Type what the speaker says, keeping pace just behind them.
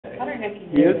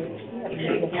He is? Oh,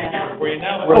 good.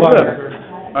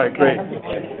 All right, great.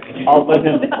 I'll go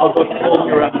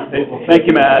slowly around the table. Thank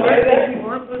you, Matt. All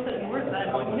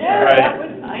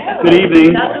right. Good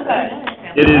evening.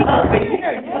 It is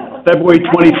February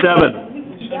 27th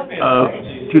of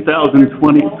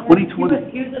 2020.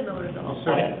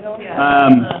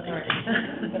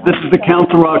 This is the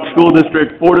Council Rock School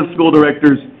District Board of School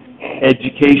Directors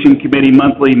Education Committee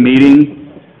monthly meeting.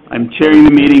 I'm chairing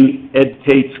the meeting, Ed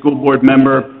Tate, school board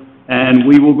member, and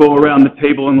we will go around the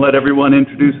table and let everyone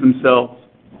introduce themselves.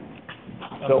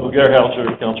 So, Gary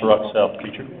Halter, Council Rock South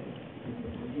teacher.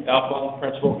 Al Cullen,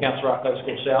 principal, Council Rock High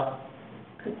School South.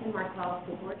 Kristen Martell,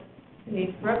 school board.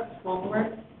 Denise Brooks, school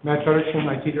board. Matt Frederickson,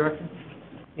 IT director.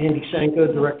 Andy Sanko,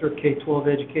 director of K-12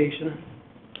 education.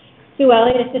 Sue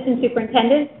Elliott, assistant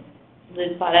superintendent.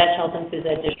 Liz Potash, health and phys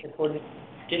ed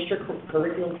district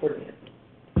curriculum coordinator.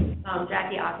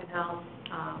 Jackie Ockenhouse,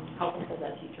 health and phys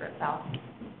ed teacher at South.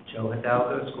 Joe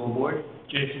Hidalgo, school board.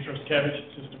 Jason Truskevich,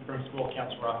 assistant principal,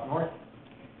 Council Rock North.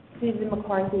 Susan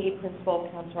McCarthy, principal,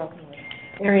 Council Rock North.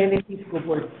 Arian Vicky, school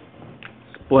board.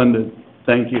 Splendid.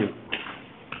 Thank you.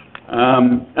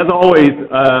 As always,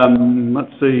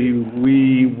 let's see,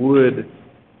 we would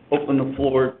open the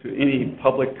floor to any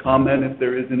public comment, if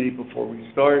there is any, before we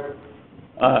start.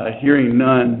 Hearing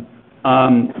none.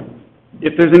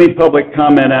 If there's any public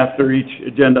comment after each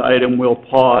agenda item, we'll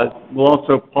pause. We'll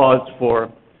also pause for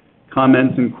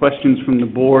comments and questions from the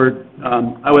board.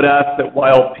 I would ask that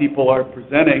while people are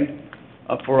presenting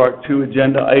for our two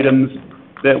agenda items,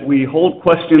 that we hold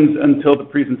questions until the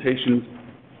presentations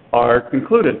are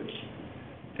concluded.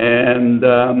 And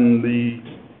the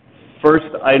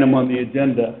first item on the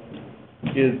agenda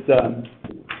is,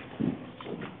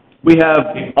 we have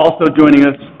also joining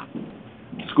us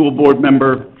school board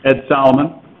member Ed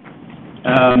Solomon.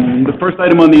 The first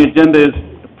item on the agenda is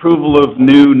approval of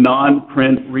new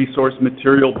non-print resource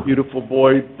material, Beautiful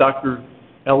Boy. Dr.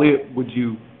 Elliott, would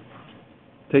you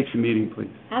take the meeting,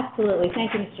 please? Absolutely.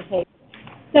 Thank you, Mr. Page.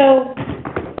 So,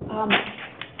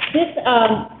 this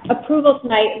approval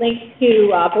tonight links to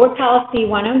Board Policy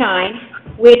 109,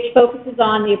 which focuses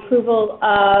on the approval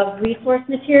of resource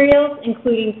materials,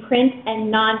 including print and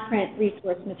non-print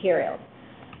resource materials.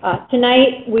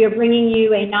 Tonight, we are bringing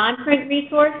you a non-print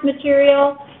resource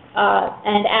material,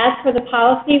 and as for the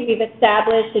policy, we've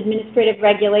established administrative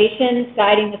regulations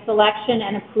guiding the selection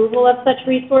and approval of such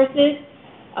resources.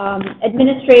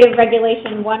 Administrative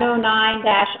Regulation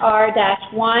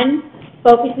 109-R-1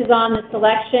 focuses on the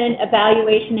selection,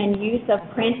 evaluation, and use of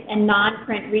print and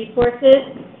non-print resources.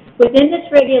 Within this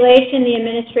regulation, the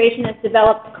administration has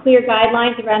developed clear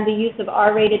guidelines around the use of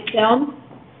R-rated films,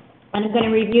 and I'm going to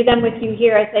review them with you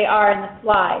here as they are in the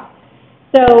slide.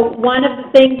 So one of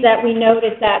the things that we note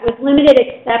is that with limited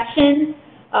exceptions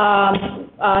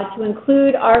to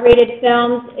include R-rated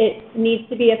films, it needs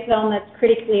to be a film that's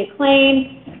critically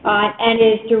acclaimed and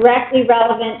is directly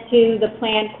relevant to the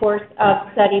planned course of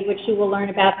study, which you will learn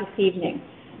about this evening.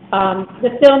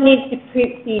 The film needs to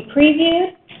be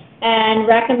previewed and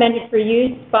recommended for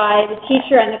use by the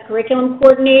teacher and the curriculum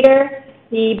coordinator.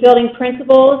 The building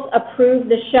principals approve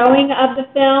the showing of the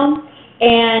film,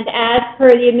 and as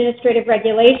per the administrative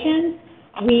regulations,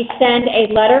 we send a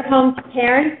letter home to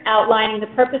parents outlining the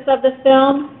purpose of the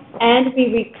film, and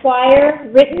we require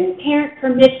written parent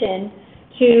permission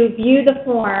to view the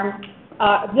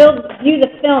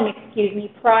film,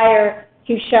 prior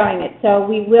to showing it. So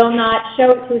we will not show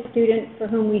it to a student for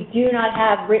whom we do not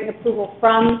have written approval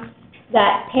from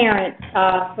that parent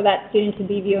for that student to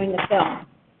be viewing the film.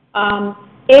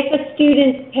 If a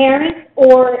student's parent,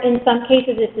 or in some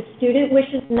cases if the student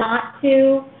wishes not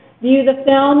to view the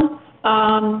film,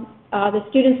 the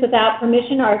students without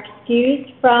permission are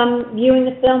excused from viewing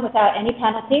the film without any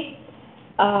penalty.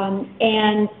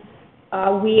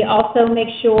 We also make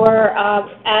sure,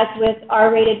 as with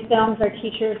R-rated films, our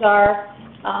teachers are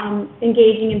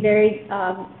engaging in very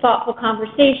thoughtful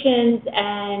conversations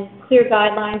and clear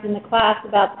guidelines in the class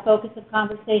about the focus of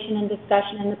conversation and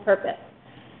discussion and the purpose.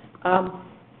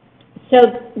 So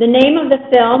the name of the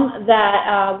film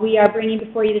that we are bringing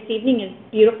before you this evening is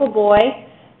Beautiful Boy,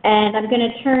 and I'm going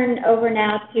to turn over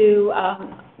now to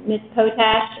Ms.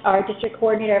 Potash, our District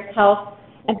Coordinator of Health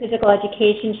and Physical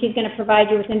Education. She's going to provide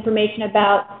you with information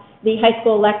about the high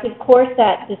school elective course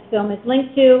that this film is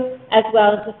linked to, as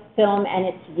well as the film and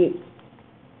its use.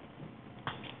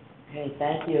 Okay,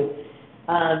 thank you.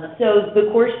 So the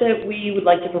course that we would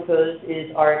like to propose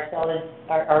is our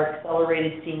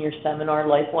Accelerated Senior Seminar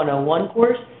Life 101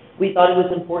 course. We thought it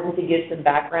was important to give some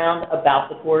background about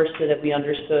the course so that we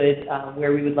understood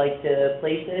where we would like to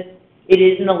place it. It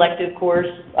is an elective course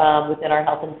within our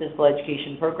health and physical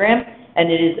education program,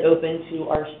 and it is open to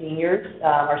our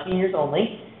seniors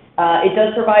only. It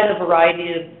does provide a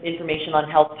variety of information on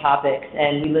health topics,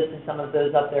 and we listed some of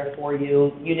those up there for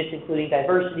you. Units including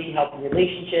diversity, healthy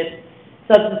relationships,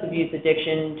 substance abuse,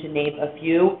 addiction, to name a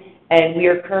few. And we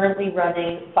are currently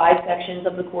running 5 sections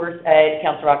of the course at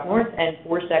Council Rock North and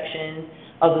 4 sections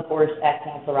of the course at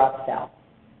Council Rock South.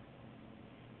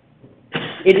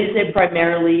 It is a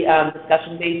primarily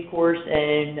discussion-based course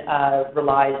and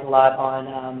relies a lot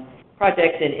on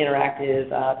projects and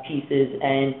interactive pieces.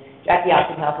 And Jackie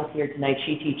Ockenhouse is here tonight.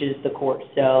 She teaches the course,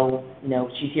 so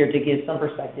she's here to give some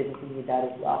perspective if we need that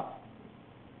as well.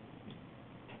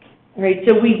 All right,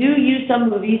 so we do use some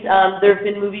movies. There have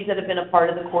been movies that have been a part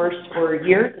of the course for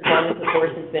years, as long as the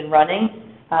course has been running,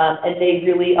 and they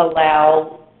really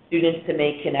allow students to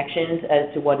make connections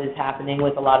as to what is happening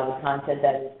with a lot of the content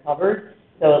that is covered.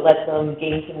 So it lets them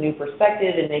gain some new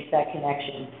perspective and make that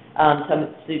connection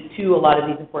to a lot of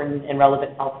these important and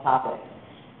relevant health topics.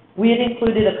 We had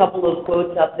included a couple of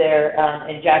quotes up there,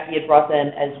 and Jackie had brought them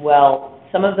as well.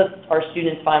 Some of our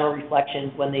students' final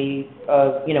reflections when they,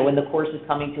 when the course is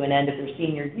coming to an end of their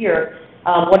senior year,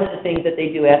 one of the things that they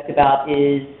do ask about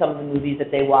is some of the movies that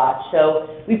they watch.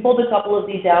 So we pulled a couple of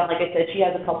these out. Like I said, she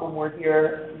has a couple more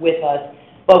here with us.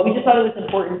 But we just thought it was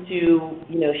important to,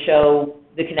 show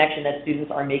the connection that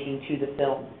students are making to the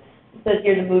film. It says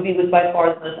here the movie was by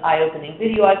far the most eye-opening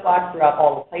video I've watched throughout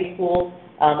all of high school.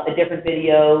 A different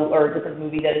video or a different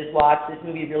movie that is watched. This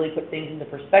movie really put things into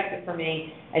perspective for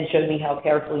me and showed me how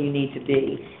careful you need to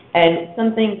be. And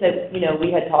some things that,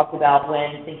 we had talked about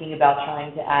when thinking about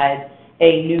trying to add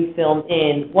a new film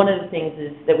in, one of the things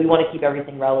is that we want to keep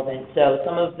everything relevant. So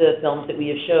some of the films that we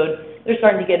have showed, they're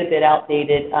starting to get a bit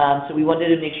outdated, so we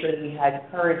wanted to make sure that we had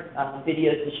current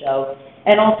videos to show,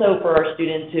 and also for our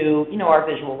students who, are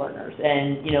visual learners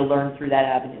and, learn through that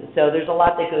avenue. So there's a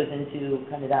lot that goes into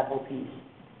kind of that whole piece.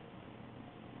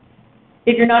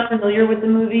 If you're not familiar with the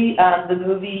movie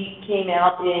came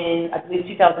out in, I believe,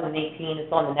 2018.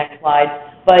 It's on the next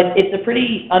slide. But it's a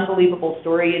pretty unbelievable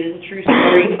story. It is a true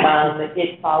story.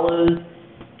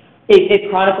 It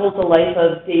chronicles the life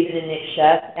of David and Nick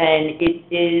Sheff, and it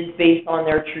is based on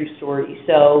their true story.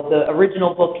 So the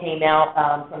original book came out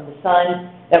from The Sun.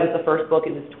 That was the first book.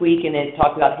 It was Tweak, and it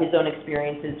talked about his own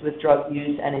experiences with drug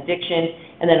use and addiction.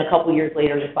 And then a couple years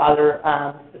later, the father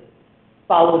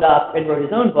followed up and wrote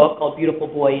his own book called Beautiful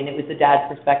Boy, and it was the dad's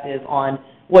perspective on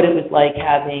what it was like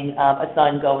having a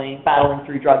son battling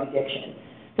through drug addiction.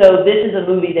 So this is a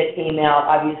movie that came out,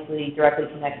 obviously, directly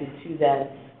connected to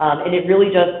them, and it really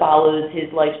just follows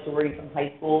his life story from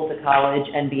high school to college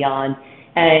and beyond.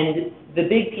 And the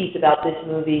big piece about this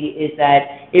movie is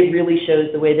that it really shows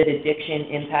the way that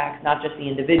addiction impacts not just the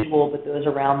individual, but those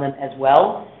around them as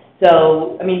well.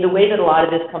 So, the way that a lot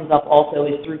of this comes up also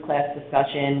is through class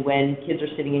discussion when kids are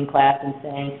sitting in class and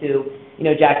saying to,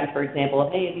 Jackie, for example,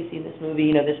 hey, have you seen this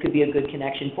movie? This could be a good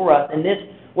connection for us. And this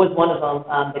was one of them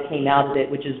that came out of it,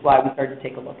 which is why we started to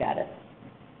take a look at it.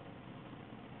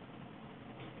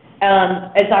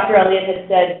 As Dr. Elliott had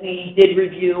said, we did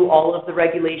review all of the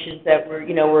regulations that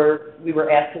we were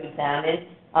asked to examine.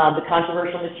 The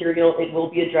controversial material, it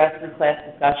will be addressed through class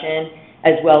discussion,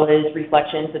 as well as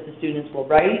reflections that the students will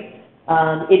write.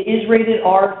 It is rated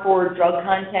R for drug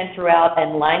content throughout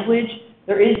and language.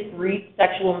 There is brief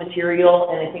sexual material,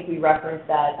 and I think we referenced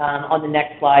that on the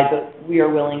next slide, but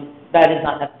that is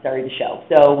not necessary to show.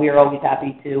 So we are always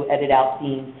happy to edit out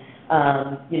scenes,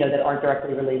 that aren't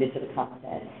directly related to the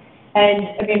content.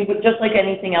 And, just like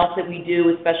anything else that we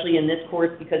do, especially in this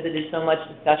course, because it is so much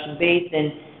discussion-based,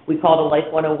 and we call it a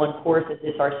Life 101 course,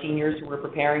 it's our seniors who are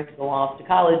preparing to go off to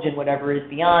college and whatever is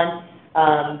beyond.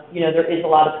 There is a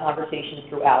lot of conversation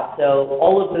throughout. So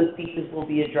all of those pieces will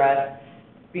be addressed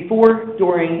before,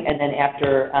 during, and then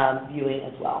after viewing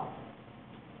as well.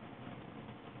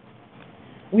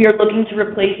 We are looking to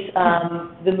replace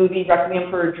the movie Requiem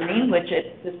for a Dream, which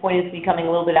at this point is becoming a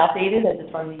little bit outdated as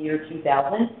it's from the year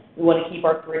 2000. We want to keep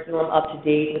our curriculum up to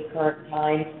date with current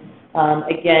times.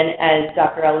 Again, as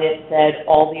Dr. Elliott said,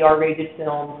 all the R-rated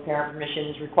films, parent permission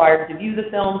is required to view the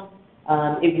film.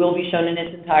 It will be shown in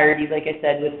its entirety, like I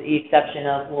said, with the exception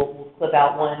of we'll clip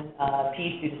out one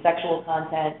piece due to sexual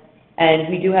content. And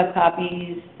we do have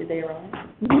copies. Did they arrive?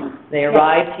 Mm-hmm. They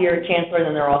arrived here at Chancellor,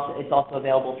 and then it's also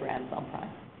available through Amazon Prime.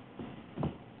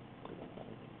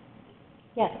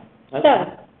 Yes. Okay.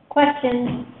 So,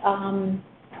 questions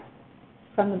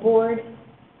from the board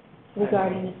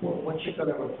regarding this movie? What's she going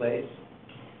to replace?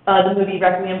 The movie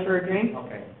Requiem for a Dream.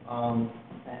 Okay.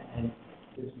 And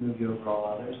this movie over all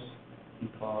others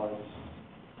because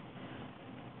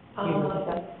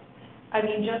I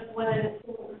mean, just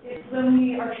when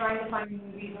we are trying to find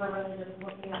movies, we're really just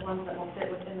looking at ones that will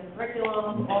fit within the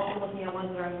curriculum, also looking at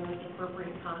ones that are the most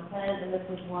appropriate content, and this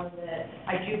was one that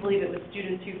I do believe it was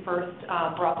students who first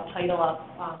brought the title up.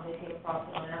 They came across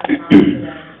it on Amazon, so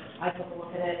then I took a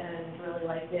look at it and really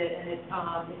liked it, and it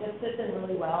just fits in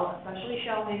really well, especially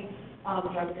showing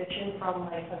drug addiction from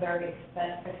like a very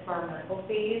experimental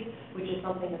phase, which is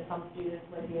something that some students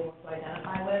might be able to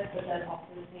identify with, but then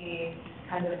also seeing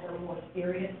kind of the more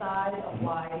serious side of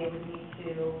why they would need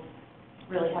to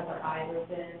really have their eyes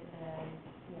open and,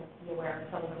 you know, be aware of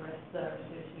some of the risks that are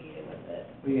associated with it.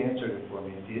 Well, you answered it for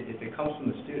me. If it comes from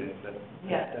the students,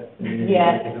 Yeah.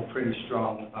 that is a pretty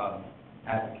strong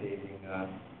advocating,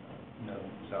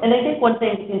 so. And I think one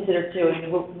thing to consider too, is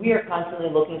we are constantly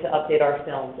looking to update our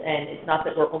films, and it's not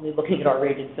that we're only looking at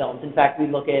R-rated films. In fact, we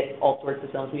look at all sorts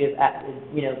of films. We have,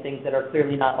 things that are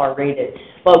clearly not R-rated.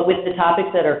 But with the topics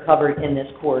that are covered in this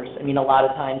course, I mean, a lot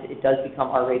of times it does become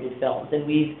R-rated films. And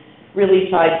we've really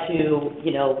tried to,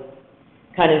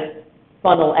 kind of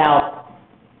funnel out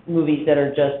movies that are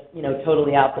just,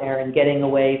 totally out there and getting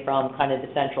away from kind of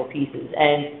the central pieces.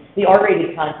 And the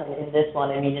R-rated content in this one,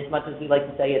 I mean, as much as we like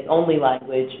to say it's only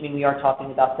language, I mean, we are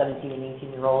talking about 17 and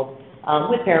 18-year-olds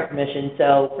with parent permission.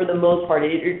 So for the most part,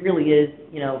 it really is,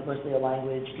 mostly a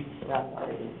language piece around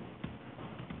R-rated.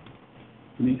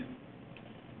 Denise?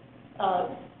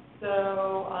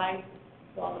 So I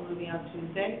saw the movie on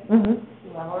Tuesday, Mm-hmm.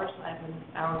 2 hours. I have an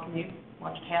hour commute,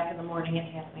 watched half in the morning and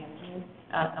half in the afternoon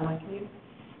on my commute.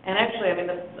 And actually, I mean,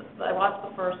 I watched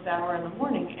the first hour in the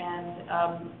morning,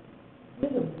 and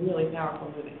this is a really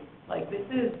powerful movie. Like, this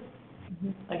is,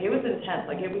 like, it was intense.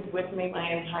 Like, it was with me my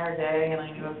entire day, and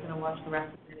I knew I was going to watch the rest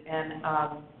of it. And,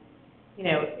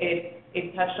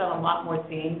 it touched on a lot more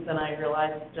themes than I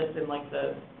realized just in, like,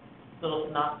 the little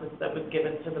synopsis that was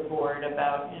given to the board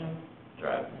about,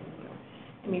 drugs.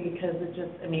 I mean, because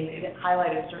it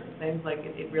highlighted certain things, like,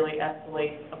 it really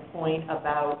escalates a point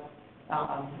about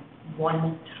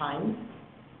one time.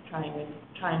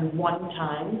 Trying one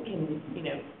time can,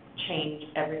 change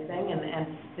everything, and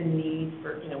the need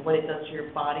for, what it does to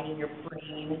your body and your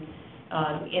brain,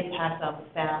 the impact on the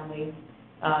family.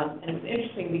 And it was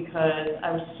interesting because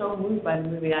I was so moved by the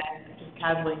movie, I just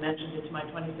casually mentioned it to my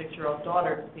 26-year-old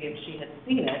daughter to see if she had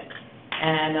seen it.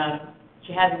 And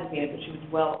she hadn't seen it, but she was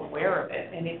well aware of it.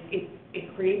 And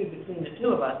it created between the two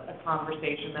of us a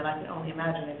conversation that I can only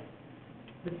imagine if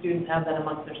the students have that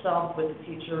amongst themselves with the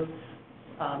teacher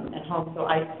at home. So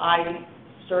I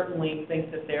certainly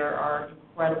think that there are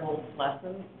incredible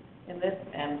lessons in this,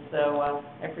 and so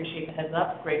I appreciate the heads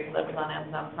up. Grateful that it was on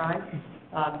Amazon Prime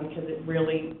because it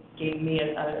really gave me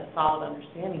a solid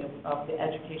understanding of the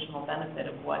educational benefit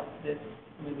of what this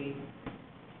movie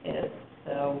is.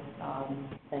 So,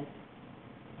 Thanks.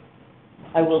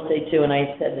 I will say too, and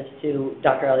I said this to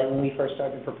Dr. Elliott when we first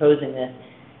started proposing this,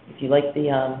 if you like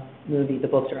the movie, the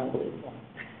books are unbelievable.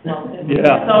 well,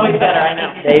 Yeah. it's always better, I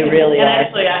know. They really and are.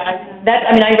 actually,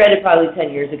 I read it probably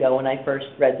 10 years ago when I first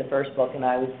read the first book, and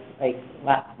I was like,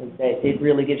 wow, it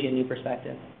really gives you a new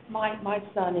perspective. My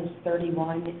son is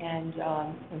 31, and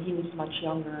when he was much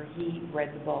younger, he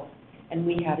read the book, and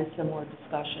we had a similar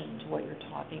discussion to what you're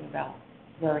talking about.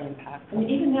 Very impactful. I mean,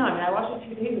 even now, I watched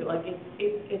it 2 days ago, like,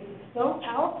 it's so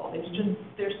powerful.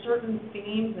 There's certain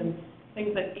themes and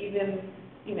things that even,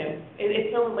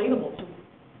 it's so relatable to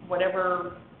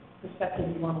whatever perspective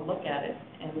you want to look at it.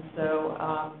 And so,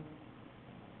 I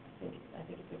think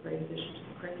it's a great addition to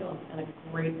the curriculum and a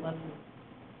great lesson.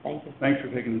 Thank you. Thanks for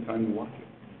taking the time to watch it.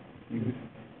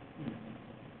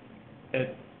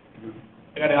 Ed?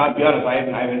 I'll be honest,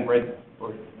 I haven't read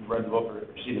the book or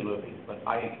seen the movie, but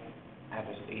I have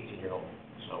an 18-year-old,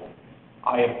 so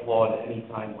I applaud any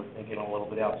time we're thinking a little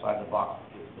bit outside the box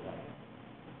with kids today.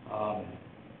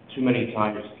 Too many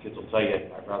times kids will tell you,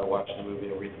 I'd rather watch the movie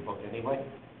than read the book anyway.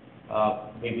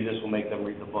 Maybe this will make them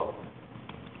read the book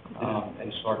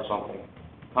and start something.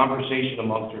 Conversation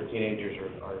amongst their teenagers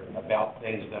are about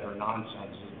things that are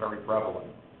nonsense is very prevalent.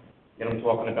 Get them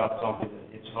talking about something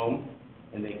that hits home,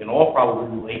 and they can all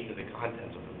probably relate to the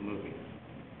contents of the movie.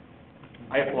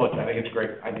 I applaud you. I think it's great.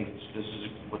 I think this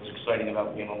is what's exciting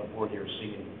about being on the board here,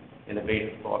 seeing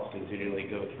innovative thoughts continually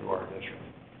go through our district.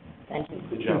 Thank you.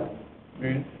 Good job.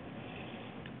 Marion?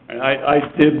 And I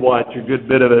did watch a good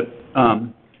bit of it,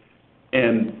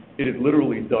 and it is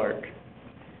literally dark.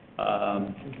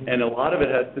 And a lot of it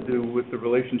has to do with the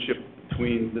relationship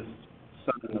between the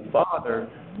son and the father,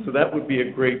 so that would be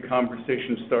a great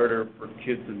conversation starter for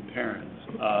kids and parents.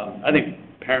 I think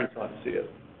parents ought to see it.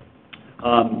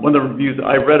 One of the reviews,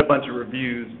 I read a bunch of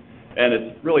reviews, and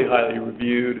it's really highly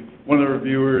reviewed. One of the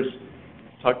reviewers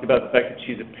talked about the fact that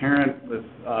she's a parent with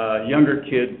younger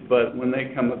kids, but when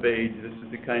they come of age, this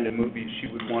is the kind of movie she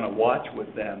would want to watch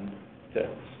with them to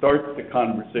start the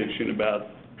conversation about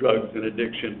drugs and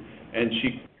addiction. And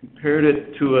she compared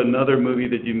it to another movie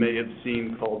that you may have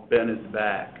seen called Ben is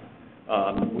Back,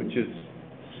 which is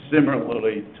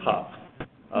similarly tough.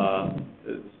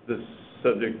 It's the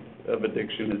subject of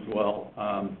addiction as well.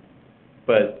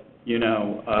 But, you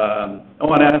know, I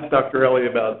want to ask Dr. Ellie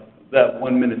about that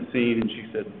 1 minute scene, and she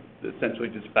said essentially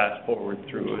just fast forward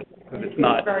through it, because it's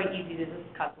not, very easy to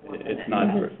discuss in 1 minute. it's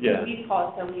not, yeah. We've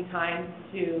paused so many times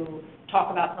to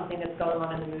talk about something that's going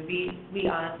on in the movie, we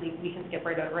can skip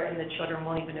right over it, and the children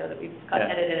won't even know that we've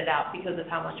Yeah. edited it out because of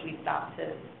how much we stopped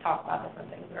to talk about different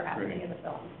things that are happening Great. in the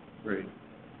film. Great.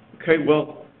 Okay,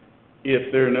 well,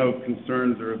 if there are no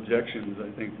concerns or objections, I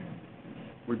think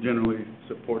we're generally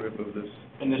supportive of this.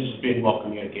 And this is being well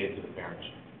communicated to the parents.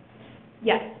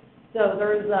 Yes, so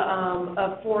there's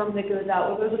a form that goes out,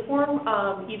 well, there's a form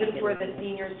even for the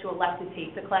seniors to elect to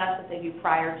take the class that they do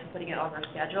prior to putting it on their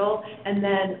schedule. And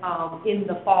then in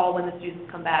the fall, when the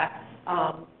students come back,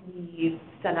 we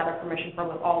send out a permission form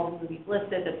with all the movies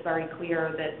listed. That's very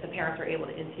clear that the parents are able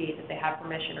to indicate that they have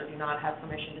permission or do not have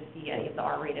permission to see any of the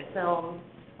R-rated films.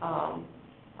 I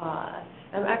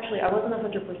wasn't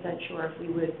 100% sure if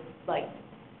we would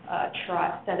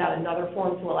send out another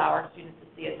form to allow our students to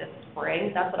see it this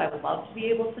spring. That's what I would love to be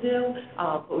able to do,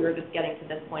 but we were just getting to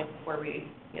this point before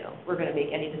we're going to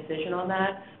make any decision on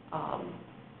that.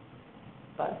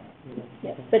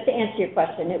 Yes, but to answer your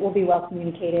question, it will be well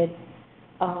communicated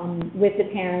with the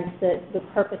parents, the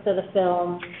purpose of the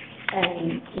film,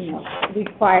 and, you know,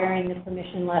 requiring the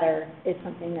permission letter is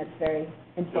something that's very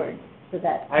important, so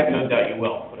that. I have no doubt you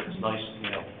will, but it's nice, you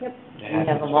know, Yep. to have,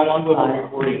 have them all on especially when file. we're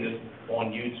recording this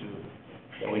on YouTube,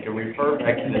 that we can refer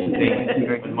back to this thing,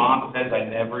 when mom says, I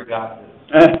never got this.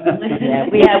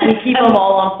 Yeah, we keep them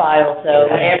all on file,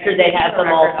 so after they have them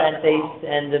all sent, they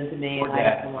send them to me, Or and I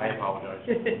have them that, all. I apologize.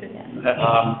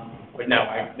 Yeah. But no,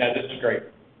 this is great.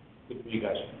 Good for you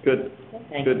guys. Good,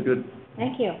 Thank you. good.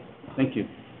 Thank you. Thank you.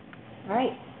 All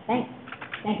right, thanks.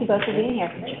 Thank you both for being here.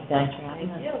 Thanks for having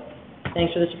us.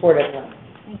 Thanks for the support, everyone.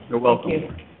 You're welcome. Thank you.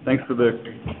 Thanks for the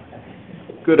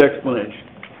good explanation.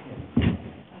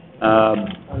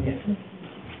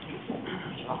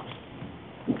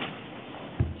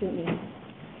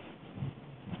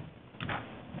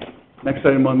 Next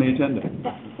item on the agenda.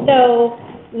 So,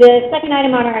 the second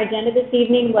item on our agenda this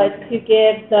evening was to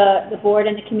give the board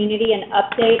and the community an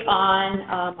update on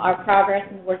our progress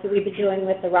and the work that we've been doing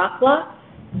with the rock block.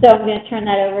 So I'm going to turn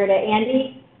that over to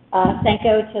Andy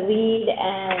Senko to lead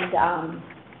and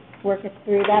work us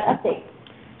through that update.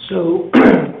 So,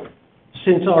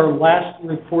 since our last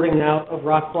reporting out of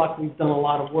Rock Block, we've done a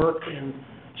lot of work, and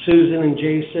Susan and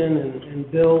Jason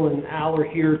and Bill and Al are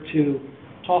here to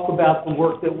talk about the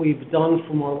work that we've done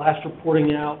from our last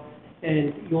reporting out,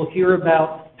 and you'll hear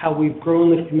about how we've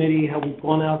grown the committee, how we've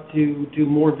gone out to do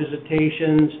more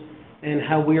visitations, and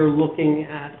how we are looking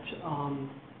at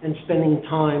and spending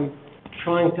time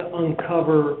trying to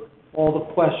uncover all the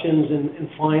questions and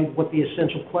find what the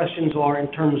essential questions are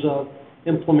in terms of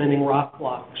implementing Rock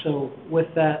Block. So with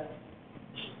that,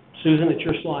 Susan, it's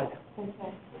your slide.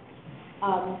 Okay.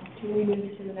 Can we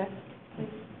move to the next, please?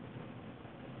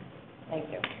 Thank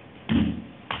you.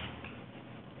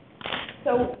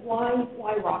 So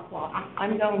why Rock Block?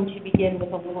 I'm going to begin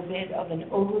with a little bit of an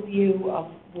overview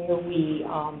of where we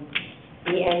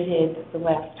ended the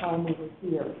last time we were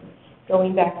here.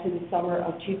 Going back to the summer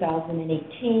of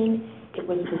 2018, it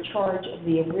was the charge of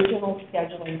the original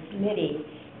scheduling committee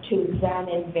to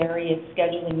examine various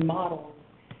scheduling models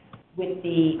with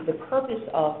the purpose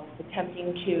of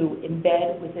attempting to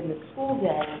embed within the school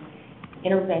day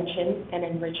intervention and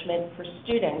enrichment for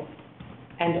students,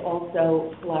 and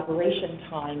also collaboration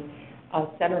time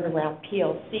centered around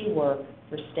PLC work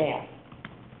for staff.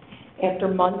 After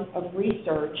months of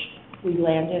research, we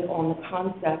landed on the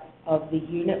concept of the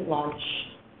unit lunch,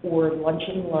 or lunch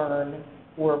and learn,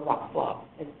 or Rock Block,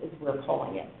 as we're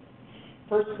calling it.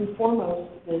 First and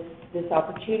foremost, this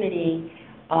opportunity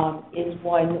is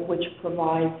one which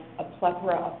provides a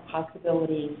plethora of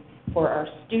possibilities for our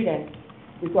students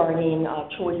regarding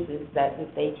choices that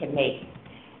they can make.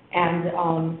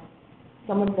 And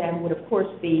some of them would, of course,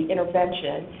 be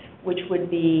intervention, which would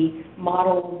be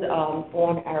modeled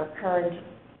on our current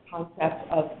concept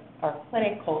of our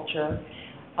clinic culture.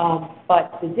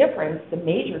 But the difference, the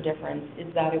major difference,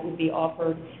 is that it would be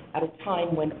offered at a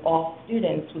time when all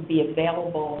students would be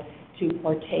available to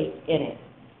partake in it.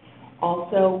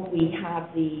 Also, we have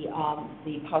the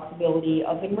possibility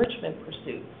of enrichment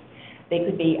pursuits. They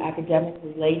could be academic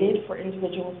related for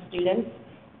individual students,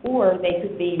 or they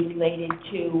could be related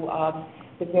to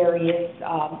the various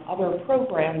other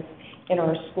programs in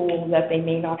our school that they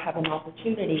may not have an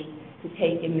opportunity to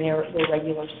take in their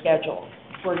regular schedule.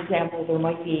 For example, there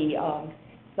might be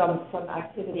some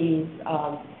activities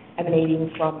emanating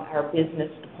from our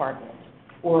business department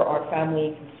or our family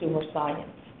and consumer science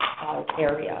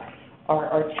area,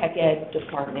 our tech ed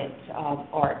department,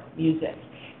 art, music.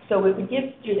 So it would give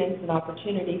students an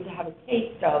opportunity to have a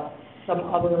taste of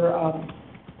some other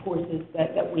courses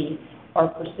that we are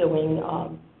pursuing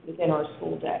within our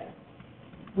school day.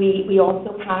 We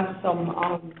also have some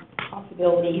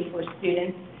possibility for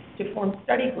students to form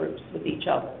study groups with each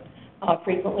other.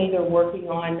 Frequently, they're working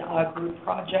on group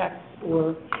projects,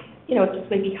 or, you know, it just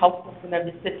may be helpful for them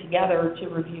to sit together to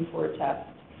review for a test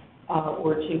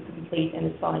or to complete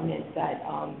an assignment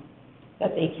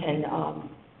that they can,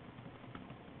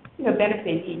 you know,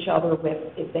 benefit each other with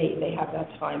if they have that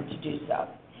time to do so.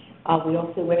 We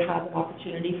also would have an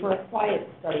opportunity for a quiet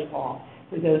study hall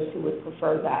for those who would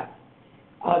prefer that.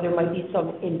 There might be some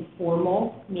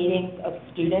informal meetings of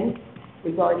students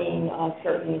regarding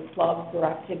certain clubs or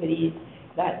activities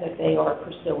that they are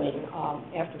pursuing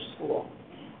after school.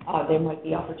 There might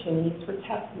be opportunities for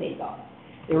test makeup.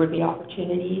 There would be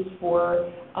opportunities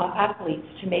for athletes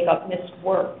to make up missed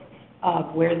work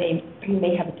where they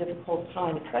may have a difficult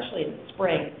time, especially in the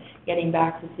spring, getting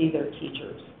back to see their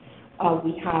teachers.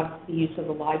 We have the use of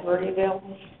the library available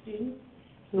to students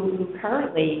who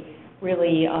currently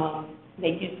really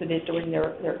make use of it during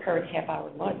their current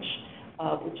half-hour lunch,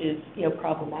 which is, you know,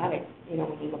 problematic, you know,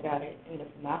 when you look at it, you know,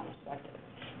 from that perspective.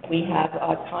 We have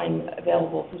time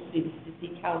available for students to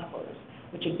see counselors,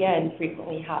 which again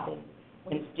frequently happens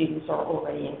when students are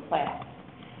already in class.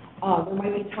 There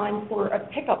might be time for a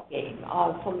pickup game,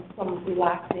 some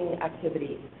relaxing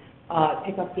activities,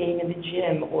 pickup game in the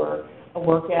gym or a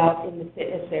workout in the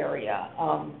fitness area,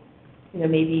 you know,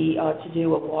 maybe to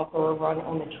do a walk or a run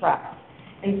on the track.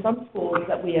 And some schools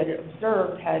that we had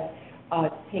observed had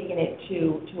taken it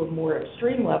to a more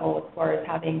extreme level as far as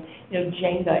having, you know,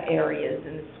 Jenga areas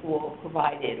in the school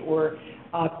provided, or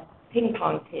ping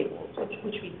pong tables,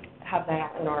 which we have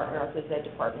that in our phys ed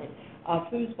department,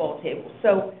 foosball tables.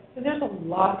 So there's a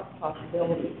lot of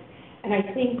possibilities. And I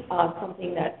think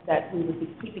something that we would be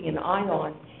keeping an eye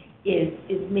on is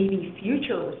maybe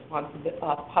future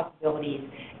possibilities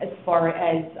as far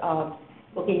as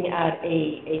looking at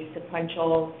a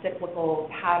sequential, cyclical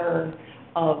pattern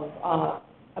of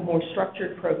a more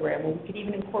structured program, where we could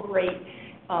even incorporate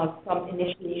some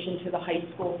initiation to the high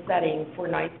school setting for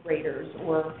ninth graders,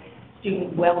 or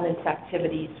student wellness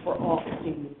activities for all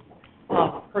students,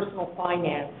 personal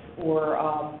finance,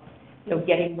 or you know,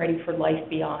 getting ready for life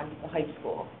beyond the high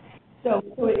school. So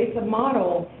it's a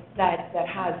model that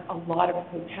has a lot of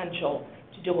potential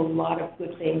to do a lot of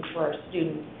good things for our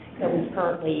students that we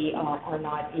currently are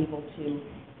not able to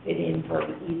fit in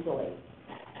very easily.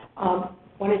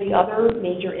 One of the other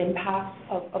major impacts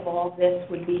of all of this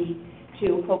would be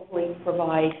to hopefully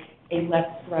provide a less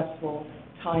stressful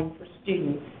time for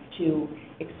students to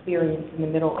experience in the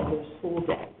middle of their school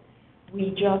day.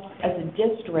 We just, as a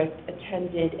district,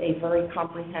 attended a very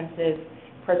comprehensive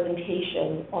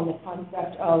presentation on the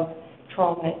concept of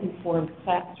trauma-informed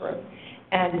classroom.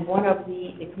 And one of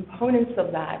the components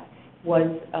of that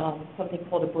was something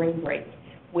called a brain break,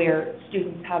 where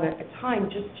students have a time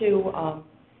just to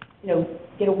you know,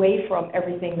 get away from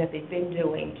everything that they've been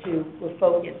doing, to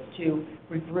refocus, to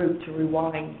regroup, to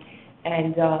rewind.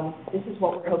 And this is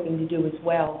what we're hoping to do as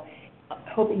well,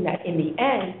 hoping that in the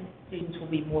end, students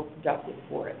will be more productive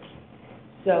for it.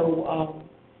 So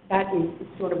that is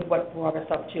sort of what brought us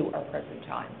up to our present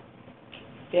time.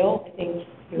 Bill, I think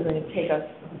you're going to take us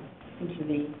into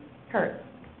the current.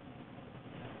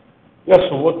 Yeah,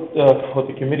 so what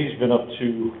the committee's been up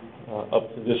to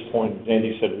this point, as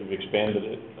Andy said, we've expanded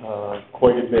it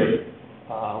quite a bit.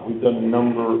 We've done a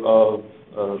number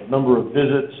of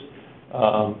visits,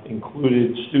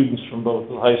 included students from both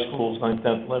the high schools, 9th,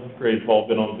 10th, 11th grade, have all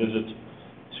been on visits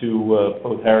to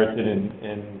both Harrington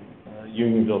and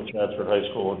Unionville Chatsworth High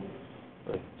School. And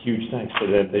a huge thanks to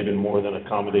them. They've been more than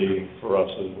accommodating for us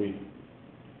as we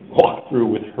walk through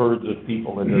with herds of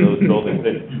people into those buildings.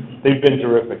 They've been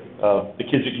terrific. The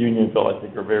kids at Unionville, I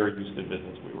think, are very used to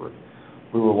business.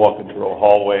 We were walking through a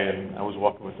hallway, and I was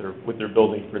walking with their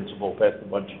building principal, past a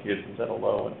bunch of kids, and said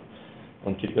hello. And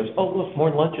one kid goes, "Oh, look,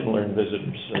 more lunch and learn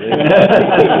visitors." So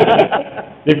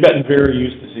they've gotten very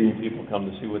used to seeing people come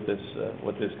to see what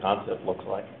this concept looks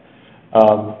like.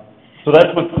 So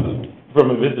that's what, from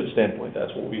a visit standpoint,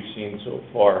 that's what we've seen so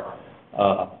far.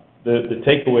 The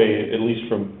takeaway, at least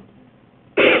from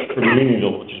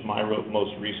Unionville, which is my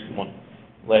most recent one,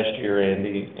 last year,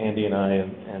 Andy and I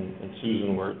and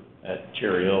Susan were at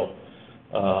Cherry Hill.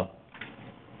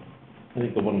 I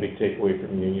think the one big takeaway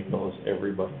from Unionville is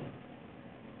everybody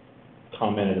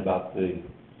commented about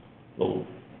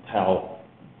how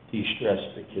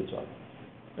de-stressed the kids are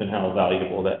and how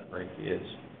valuable that break is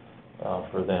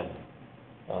for them.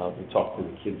 We talked to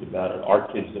the kids about it.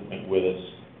 Our kids that went with us,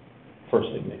 first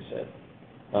thing they said,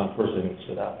 first thing that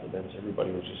stood out for them is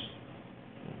everybody was just,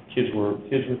 kids were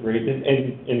great.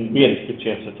 And we had a good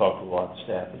chance to talk to a lot of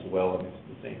staff as well, and it's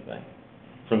the same thing.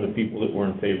 From the people that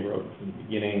were in favor of it from the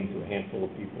beginning to a handful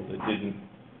of people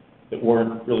that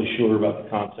weren't really sure about the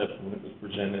concept when it was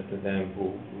presented to them,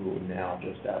 who now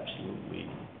just absolutely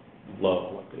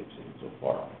love what they've seen so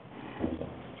far. So.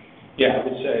 Yeah, I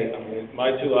would say,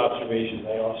 my two observations,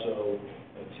 I also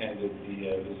attended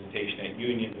the visitation at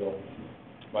Unionville.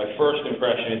 My first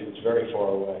impression is it's very far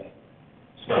away.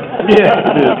 So, Yeah,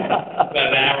 it is. about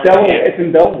an hour and a half. It's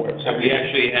in Delaware. So we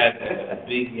actually had a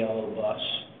big yellow bus,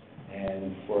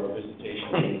 and for our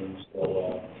visitation meetings,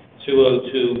 so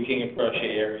 202 King of Prussia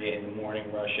area in the morning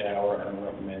rush hour, I don't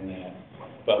recommend that.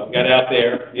 But we got out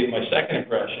there, gave my second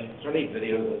impression. Is there any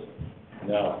video of this?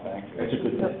 No, thank you. That's a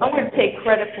good thing. I'm going to take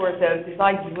credit for it, though, because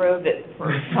I drove it the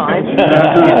first time. And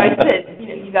I said,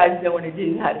 you guys don't want to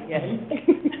do that again.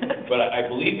 But I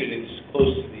believe it is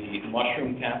close to the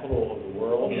mushroom capital of the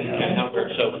world,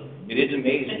 so it is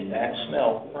amazing, that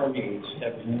smell permeates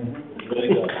everything, it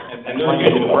really does. And they're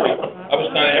usually right. I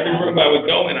was kind of, every room I would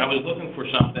go in, I was looking for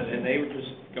something, and they were just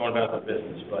going about their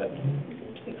business. But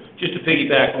just to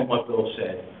piggyback on what Bill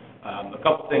said, a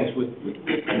couple things.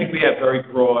 I think we have very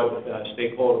broad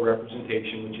stakeholder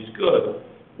representation, which is good.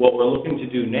 What we're looking to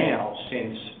do now,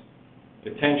 since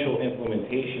potential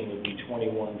implementation would be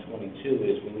 21, 22,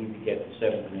 is we need to get the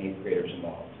 7th and 8th graders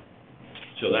involved.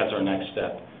 So that's our next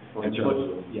step in terms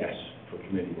of, yes, for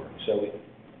committee work. So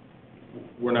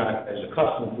we're not as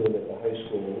accustomed to it at the high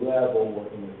school level,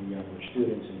 working with the younger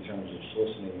students in terms of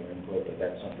soliciting their input, but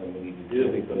that's something we need to do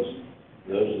because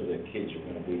those are the kids who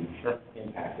are going to be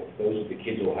impacted. Those are the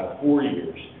kids who will have 4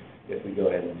 years if we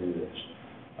go ahead and do this.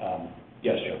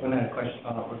 Yes, Joe? I had a question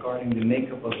regarding the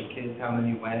makeup of the kids, how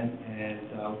many went, and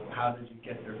how did you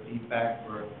get their feedback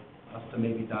for us to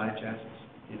maybe digest,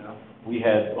 you know? We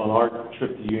had, on our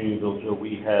trip to Unionville, Joe,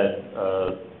 we had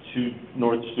 2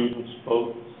 North students,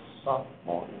 both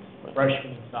sophomores.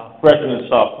 Freshman and sophomore. Freshman and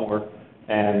sophomore,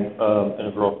 and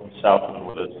a girl from Southland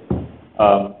with us.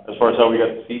 As far as how we got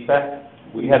the feedback,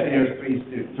 we had There were 3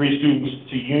 students. 3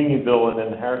 students to Unionville, and then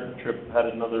the Harrison trip had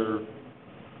another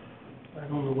I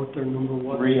don't know what their number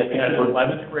was. 3, I think. Yeah, there the were-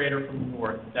 11th grader from the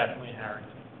north, definitely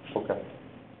Harrington. Okay.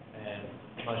 And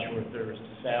I'm not sure if there was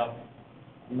the south.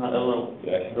 Not a little.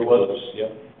 Yeah, I think There was.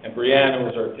 Yep. And Brianna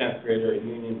was our 10th grader at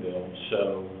Unionville,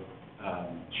 so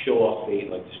she'll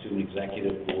update like the student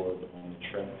executive board on the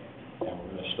trip. And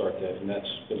we're going to start that, and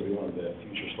that's going to be one of the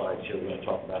future slides here. We're going to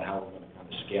talk about how we're going to kind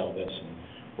of scale this and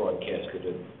broadcast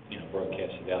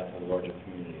it out to the larger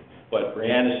community. But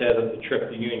Brianna said of the trip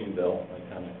to Unionville,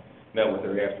 I kind of met with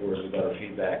her afterwards and got her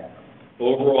feedback.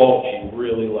 Overall, she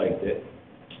really liked it.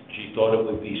 She thought it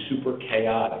would be super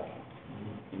chaotic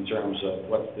in terms of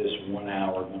what's this 1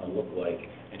 hour going to look like.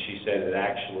 And she said it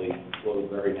actually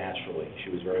flowed very naturally.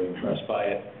 She was very impressed by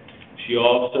it. She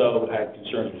also had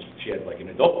concerns, she had like an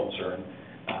adult concern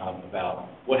about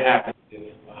what happens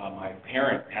if my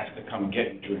parent has to come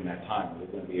get me during that time. Are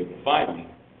they going to be able to find me?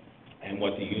 And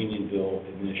what the Unionville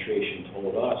administration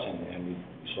told us, and we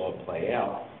saw it play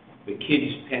out, the kids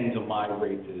tend to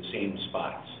migrate to the same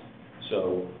spots.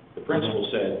 So the principal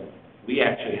said, we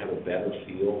actually have a better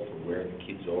feel for where the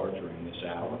kids are during this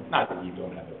hour. Not that you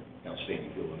don't have an outstanding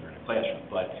feel when they're in a classroom,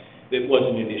 but it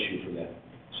wasn't an issue for them.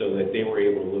 So that they were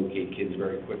able to locate kids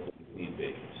very quickly if need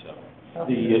be, so. I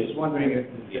was wondering if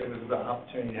there was an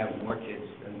opportunity to have more kids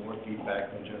and more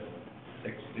feedback than just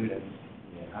 6 students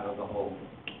out of the whole.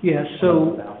 Yeah,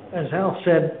 so as Al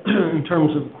said, in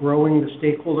terms of growing the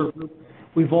stakeholder group,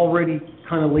 we've already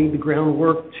kind of laid the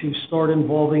groundwork to start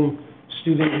involving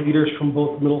student leaders from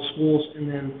both middle schools, and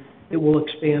then it will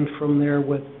expand from there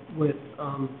with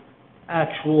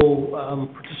actual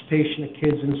participation of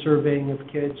kids and surveying of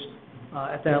kids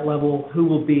at that level who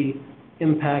will be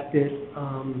impacted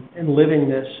and living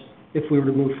this if we were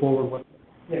to move forward with it.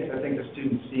 Yes, I think the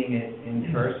students seeing it in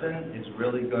person is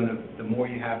really going to, the more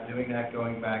you have doing that,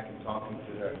 going back and talking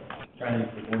to their friends,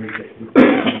 the more you get people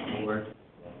on board,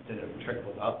 that it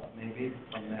trickles up maybe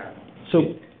from there.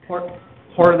 So part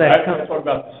of that. I talk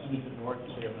about the students in North,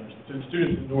 so you understand. So the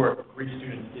students in North, 3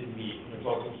 students did meet. There's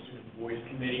also a student voice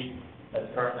committee that's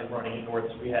currently running in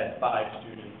North, so we had 5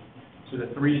 students. So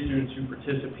the 3 students who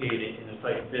participated in the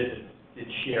site visits did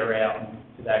share out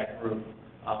to that group,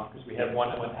 because we had one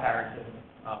that went to Harrington,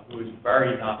 who was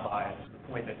very non-biased, to the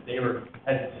point that they were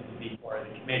hesitant to be part of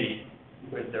the committee,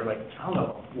 because they're like, I don't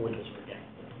know if I'm for this or against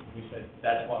this. We said,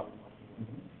 that's why we want you.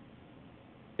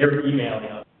 They were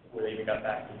emailing us before they even got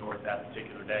back to North that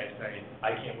particular day, saying,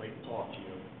 I can't wait to talk to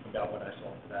you about what I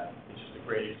saw today. It's just a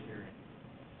great experience.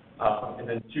 And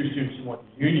then 2 students who went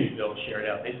to Unionville shared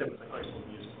out, they said it was like High School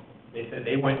Musical. They said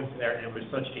they went into there and it was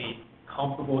such a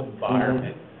comfortable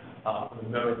environment. From the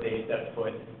moment they stepped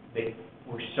foot, they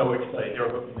were so excited. They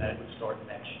were hoping that it would start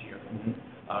next year.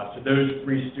 So those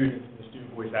 3 students and the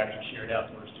student voice actually shared out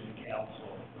to our student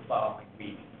council the following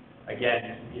week.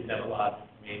 Again, to give them a lot of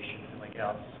information, and like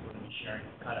Alex is going to be sharing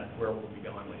kind of where we'll be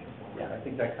going with it forward. Yeah, I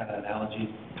think that kind of analogy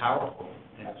is powerful,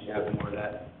 and if you have more of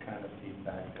that kind of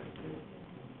feedback, that's good.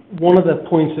 One of the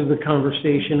points of the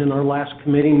conversation in our last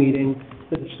committee meeting,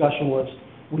 the discussion was,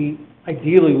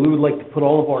 ideally, we would like to put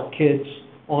all of our kids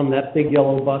on that big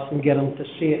yellow bus and get them to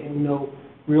see it. And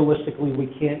realistically, we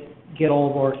can't get all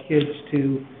of our kids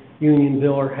to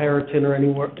Unionville or Harrington or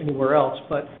anywhere else.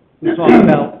 But we talked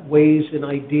about ways and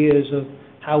ideas of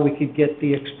how we could get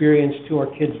the experience to our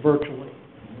kids virtually.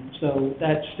 So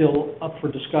that's still up for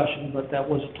discussion, but that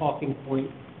was a talking point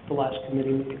at the last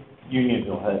committee meeting.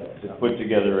 Unionville had put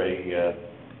together a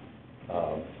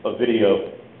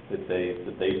video that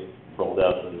they rolled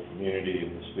out to the community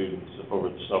and the students over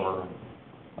the summer,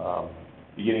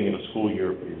 beginning of the school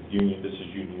year. This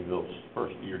is Unionville's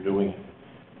first year doing it.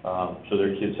 So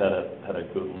their kids had a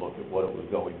good look at what it was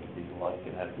going to be like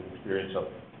and had a good experience. So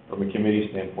from a committee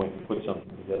standpoint, to put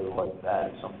something together like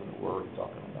that is something that we're already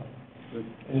talking about.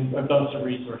 And I've done some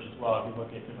research as well. If you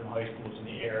look at different high schools in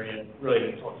the area,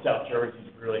 really South Jersey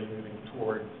is really moving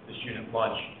towards the student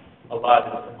lunch. A lot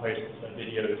of different high schools have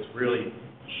videos really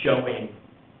showing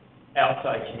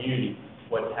outside community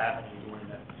what's happening during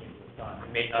that particular time.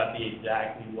 It may not be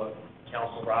exactly what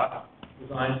Council Rock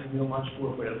designed the meal lunch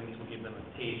for, but at least we'll give them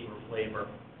a taste or a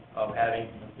flavor of having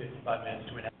 55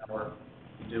 minutes to an hour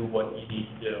to do what you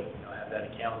need to do. Have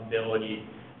that accountability,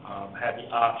 have the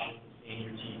option. Seeing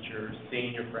your teachers,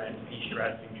 seeing your friends,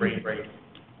 de-stressing, breaks,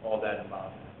 all that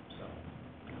involved in it,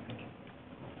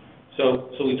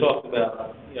 So we talked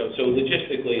about, so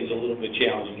logistically it's a little bit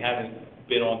challenging, having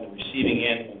been on the receiving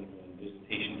end when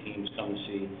visitation teams come to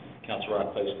see Council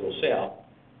Rock High School South.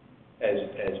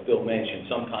 As Bill mentioned,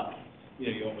 sometimes,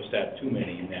 you almost have too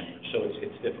many members, so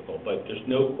it's difficult. But there's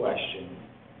no question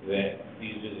that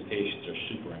these visitations are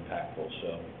super impactful,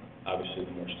 so obviously,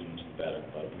 the more students, the better,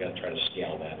 but we've got to try to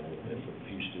scale that a little bit for the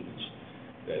few students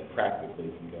that practically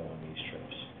can go on these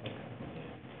trips.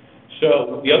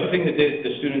 So the other thing that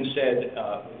the students said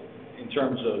in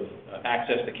terms of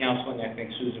access to counseling, I think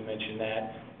Susan mentioned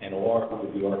that, and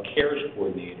our CARES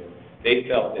coordinator, they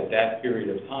felt that period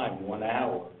of time, 1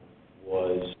 hour,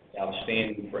 was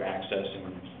outstanding for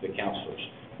accessing the counselors.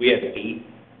 We have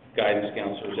 8 guidance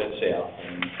counselors at South,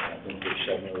 and I think there's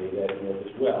 7 or 8 at North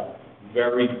as well.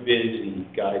 Very busy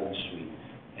guidance suite.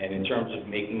 And in terms of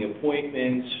making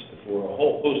appointments for a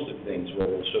whole host of things,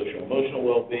 whether it's social emotional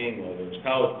well-being, whether it's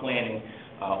college planning,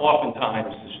 oftentimes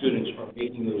the students are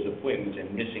making those appointments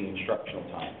and missing instructional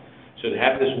time. So to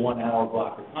have this 1 hour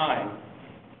block of time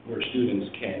where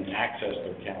students can access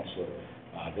their counselor,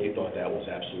 they thought that was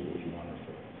absolutely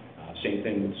wonderful. Same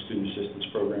thing with the Student Assistance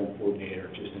Program Coordinator,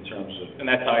 just in terms of, and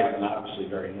that ties in obviously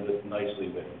very nicely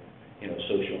with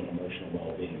social and emotional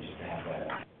well-being, just to have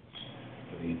that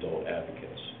for the adult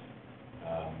advocates.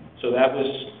 So that was,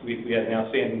 we had an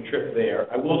outstanding trip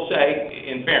there. I will say,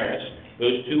 in fairness,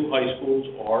 those 2 high schools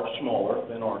are smaller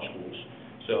than our schools.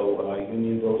 So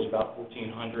Unionville is about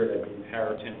 1,400. I believe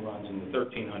Harrington runs in the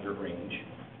 1,300 range.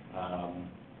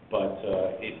 But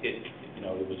it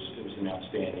was an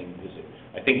outstanding visit.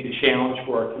 I think the challenge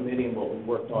for our committee and what we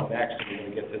worked on next, and we're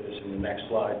going to get to this in the next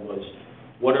slide, was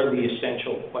what are the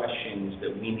essential questions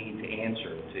that we need to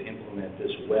answer to implement this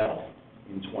well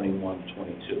in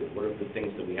 21-22? What are the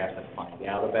things that we have to find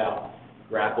out about,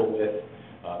 grapple with,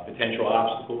 potential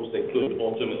obstacles that could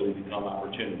ultimately become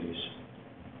opportunities?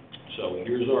 So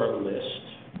here's our list.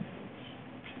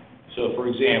 So for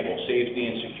example, safety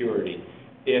and security.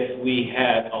 If we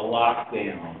had a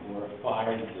lockdown or a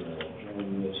fire drill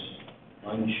during this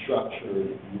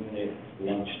unstructured unit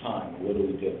lunchtime, what do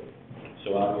we do?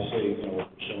 So obviously, we're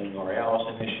pursuing our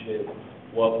Alice initiative.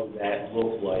 What would that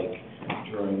look like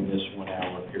during this 1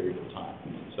 hour period of time?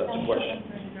 So that's a question.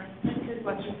 Good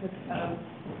question, because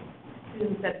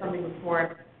Susan said something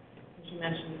before, she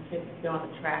mentioned the kids go on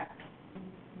the track.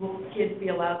 Will kids be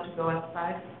allowed to go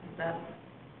outside? Is that?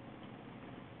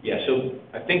 Yeah, so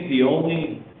I think the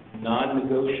only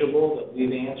non-negotiable that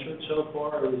we've answered so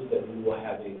far is that we will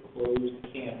have a closed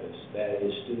campus. That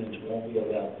is, students won't be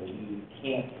allowed to leave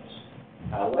campus.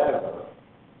 However,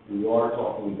 we are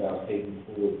talking about taking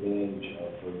full advantage of,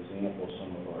 for example,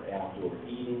 some of our outdoor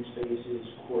eating spaces,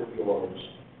 courtyards,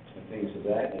 and things of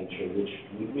that nature, which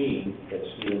would mean that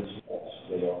students, yes,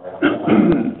 they are outside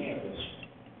on campus,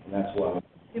 and that's why.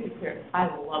 To be clear, I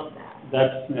love that.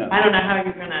 That's, yeah. I don't know how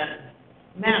you're gonna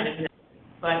manage it,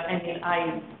 but I mean,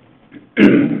 I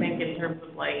think in terms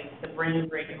of like the brain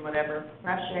break and whatever,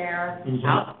 fresh air,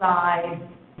 outside,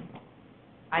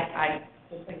 I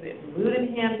just think that it's mood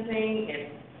enhancing,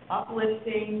 it's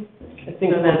uplifting. I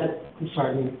think, So that- I'm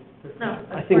sorry, No,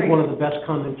 I that's think great. one of the best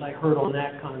comments I heard on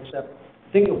that concept,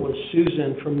 I think it was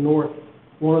Susan from North,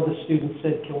 one of the students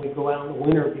said, can we go out in the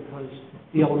winter because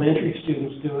the elementary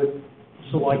students do it,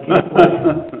 so I can't play.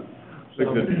 That's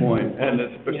a good point, and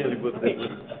especially with the,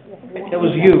 That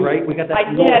was you, right? We got that I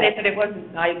from did, North. but it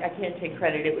wasn't, I can't take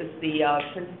credit, it was the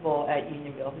principal at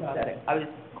Unionville who said it. I was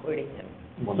quoting him.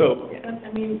 so, But,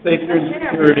 I mean, safety and fresh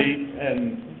air, security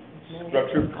and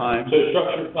structured time. So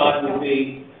structured time would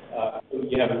be,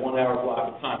 you have a 1 hour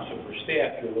block of time, so for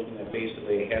staff, you're looking at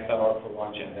basically a half hour for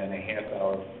lunch and then a half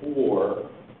hour for,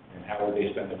 and how would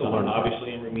they spend the time?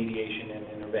 Obviously in remediation and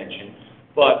intervention,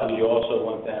 but would you also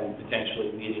want them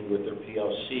potentially meeting with their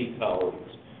PLC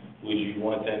colleagues? Would you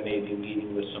want them maybe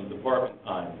meeting with some department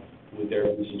time? Would there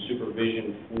be some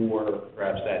supervision for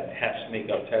perhaps that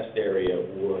makeup test area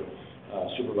or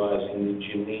supervising the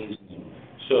gymnasium?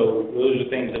 So those are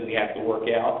things that we have to work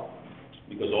out,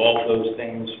 because all of those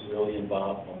things really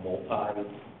involve a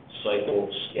multi-cycle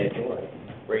schedule.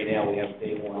 Right now, we have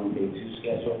day 1, day 2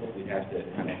 schedule, but we'd have to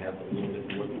kind of have a little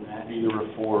bit more than that. Either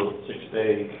a 4 or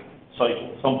 6-day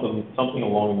cycle, something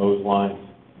along those lines,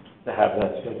 to have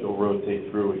that schedule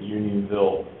rotate through. At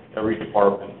Unionville, every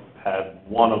department had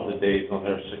one of the days on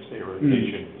their 6-day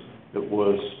rotation that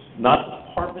was not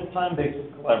department time,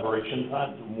 basic collaboration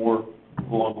time, but more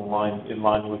along the line, in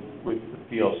line with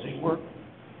the PLC work.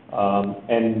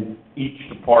 And each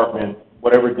department,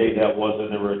 whatever day that was in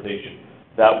their rotation,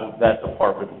 that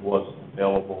department was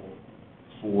available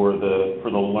for the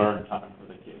learn time for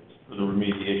the kids, for the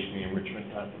remediation, the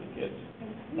enrichment time for the kids.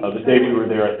 The day we were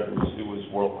there, I think it was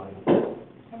Worldline.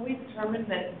 Have we determined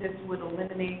that this would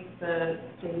eliminate the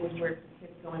days where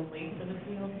kids going late for the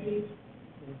PLC?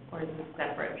 Or is it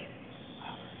separate?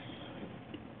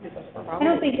 I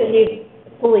don't think that we've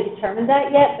fully determined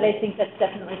that yet, but I think that's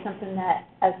definitely something that,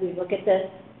 as we look at this,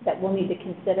 that we'll need to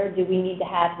consider. Do we need to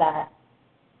have that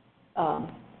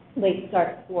late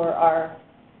start for our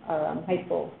high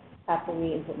school after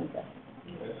we implement this?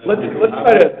 Let's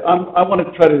try to, I want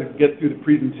to try to get through the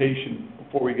presentation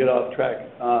before we get off track,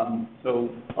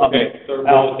 Okay, third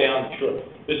bullet down, sure.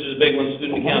 This is a big one,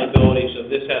 student accountability, so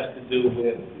this has to do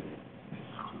with,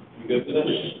 you good for this?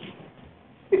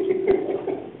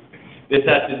 This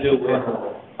has to do with,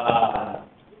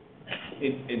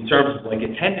 in terms of like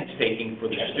attendance taking for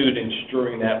the students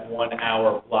during that 1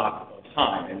 hour block of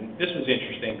time. And this was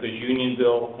interesting because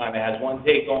Unionville kind of has one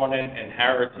take on it, and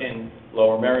Harriton,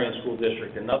 Lower Merion School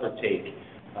District, another take.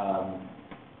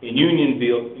 In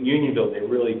Unionville, they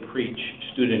really preach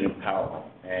student empowerment,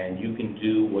 and you can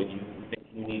do what you think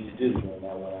you need to do during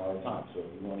that 1 hour time. So if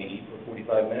you want to eat for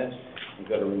 45 minutes and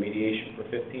go to remediation for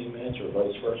 15 minutes, or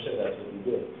vice versa, that's what you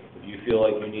do. If you feel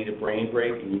like you need a brain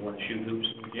break and you want to shoot hoops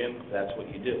in the gym, that's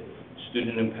what you do.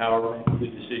 Student empowerment,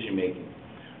 good decision making.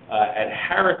 At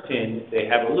Harriton, they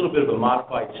have a little bit of a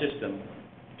modified system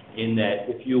in that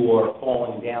if you are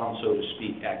falling down, so to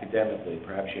speak, academically,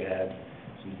 perhaps you have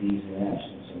some D's and F's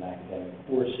in some academic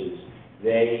courses,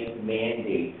 they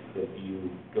mandate that you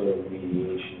go to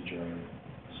remediation during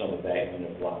some of that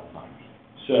unit block time.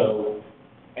 So,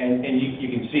 and you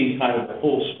can see kind of the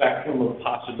full spectrum of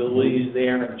possibilities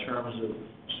there in terms of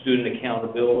student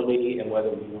accountability and whether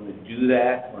we want to do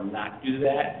that or not do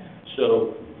that.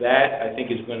 So that, I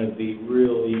think, is going to be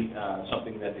really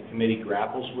something that the committee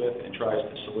grapples with and tries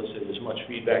to solicit as much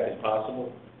feedback as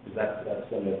possible, because that's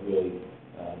going to really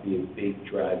be a big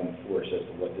driving force as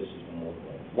to what this is going to look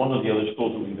like. One of the other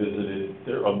schools that we visited,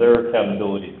 on their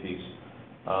accountability piece,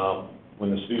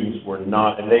 when the students were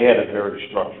not, and they had a very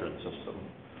structured system.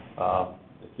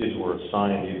 The kids were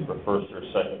assigned either for first or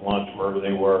second lunch, wherever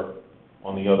they were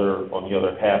on the other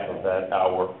half of that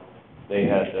hour. They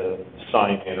had to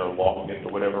sign in or log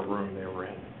into whatever room they were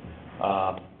in.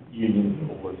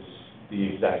 Unionville was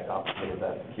the exact opposite of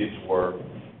that. The kids were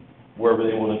wherever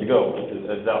they wanted to go. And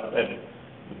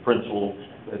the principal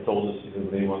had told us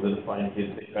that they wanted to find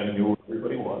kids, they kind of knew where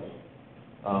everybody was.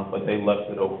 but they left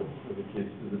it open for the kids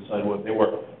to decide what they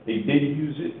were. They did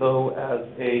use it, though, as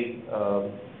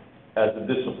a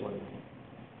discipline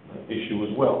issue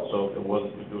as well. So if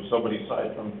there was somebody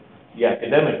aside from the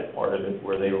academic part of it,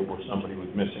 where somebody was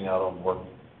missing out on work,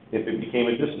 if it became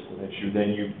a discipline issue,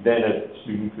 then a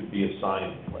student could be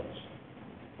assigned a place.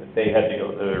 That they had to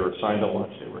go, they were assigned a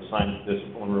lunch, they were assigned a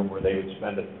discipline room where they would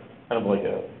spend it, kind of like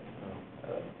a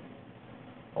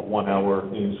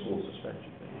 1-hour in-school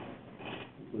suspension thing.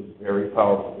 It was very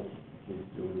powerful to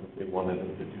do what they wanted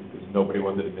them to do, because nobody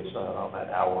wanted to miss out on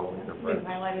that hour with their friends.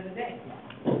 Highlight of the day.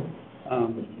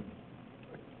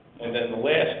 And then the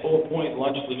last bullet point,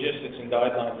 lunch logistics and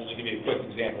guidelines, just to give you a quick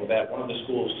example of that. One of the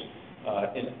schools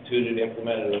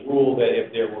implemented a rule that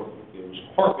if there was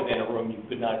carpet in a room, you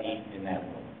could not eat in that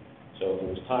room. So if it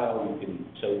was tile,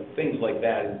 so things like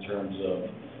that in terms of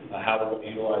how to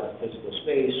utilize the physical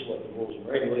space, what the rules and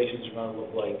regulations are going to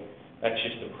look like. That's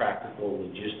just a practical,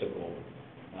 logistical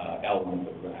element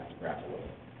that we're going to have to grapple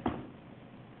with.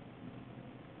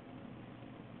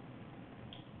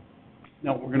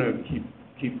 Now, we're going to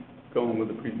keep going with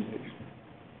the presentation.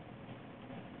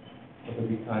 Will there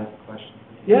be time for questions?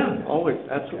 Yeah, always,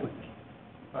 absolutely.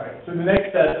 All right, so the next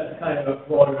step is kind of a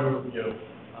broader overview,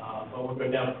 but we'll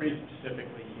go down pretty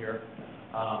specifically here,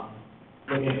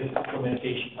 looking at this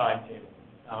implementation timetable.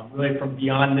 Really from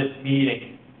beyond this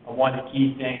meeting, one of the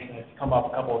key things, and it's come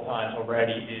up a couple of times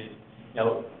already, is,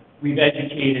 we've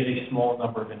educated a small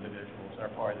number of individuals that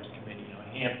are part of this committee, a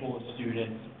handful of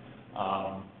students,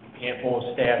 a handful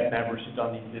of staff members who've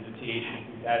done these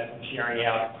visitations. We've had some sharing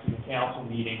out to council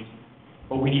meetings,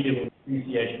 but we need to increase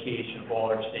the education of all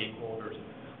our stakeholders,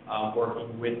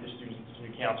 working with the student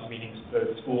council meetings, go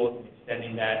to schools, and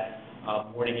extending that,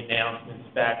 morning announcements,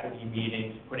 faculty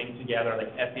meetings, putting together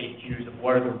like FAQs of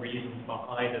what are the reasons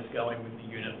behind us going with the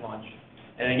unit lunch.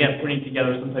 And again, putting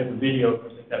together some type of video,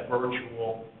 like that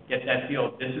virtual, get that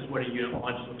feel, this is what a unit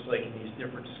lunch looks like in these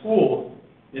different schools.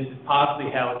 This is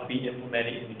possibly how it's being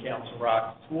implemented in the Council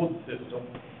Rock school system,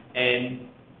 and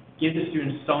give the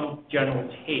students some general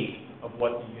taste of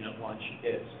what the unit lunch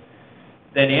is.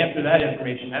 Then after that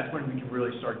information, that's when we can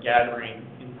really start gathering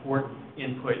important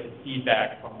input and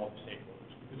feedback from all the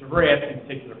stakeholders. Because if we're asking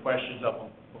particular questions of them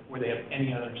before they have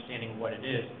any understanding of what it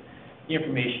is, the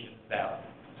information is valid.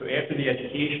 So after the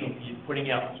educational piece,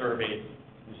 putting out surveys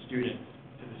to the students,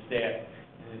 to the staff,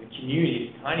 and the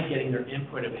communities, kind of getting their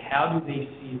input of how do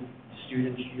they see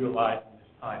students utilizing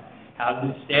this time? How do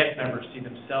the staff members see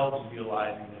themselves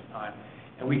utilizing this time?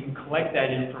 And we can collect that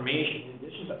information in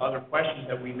addition to other questions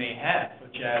that we may have,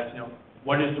 such as,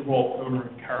 what is the role of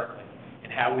homeroom currently?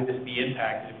 And how would this be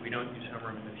impacted if we don't use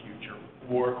homeroom in the future?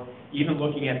 Or even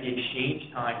looking at the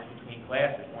exchange times between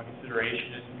classes. One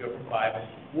consideration is to go from 5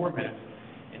 minutes to 4 minutes,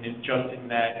 and adjusting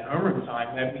that homeroom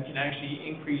time, that we can actually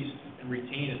increase and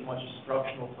retain as much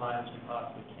instructional time as we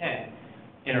possibly can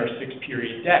in our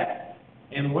 6-period day.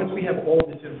 And once we have all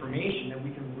this information, then we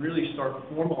can really start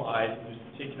formalizing those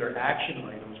particular action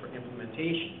items for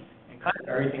implementation. And kind of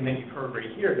everything that you've heard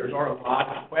right here, there's a lot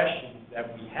of questions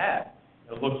that we have.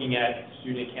 Looking at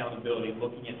student accountability,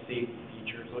 looking at safety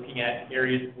features, looking at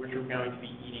areas in which we're going to be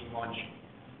eating lunch.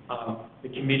 The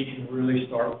committee can really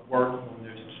start working on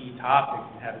those key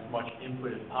topics and have as much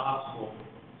input as possible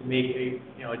to make a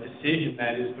decision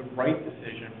that is the right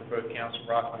decision for both Council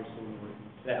Rock High School and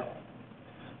Worthing South.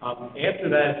 After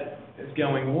that is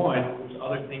going on, there's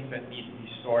other things that need to be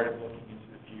started looking into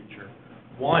the future.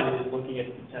 One is looking at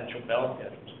the potential bell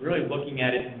schedules, really looking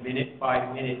at it minute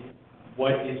by minute.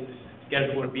 What is the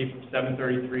schedule going to be from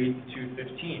 7:33 to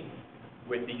 2:15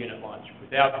 with the unit lunch,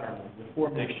 without terminal, with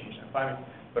 4-minute exchange, 5 minutes,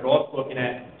 but also looking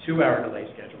at 2-hour delay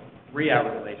schedule,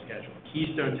 3-hour delay schedule,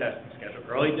 keystone testing schedule,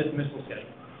 early dismissal schedule.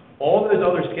 All those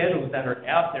other schedules that are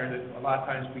out there that a lot of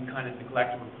times we kind of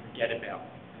neglect or forget about.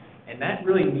 And that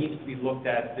really needs to be looked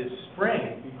at this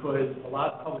spring, because a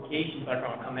lot of publications that are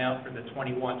going to come out for the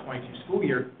 21-22 school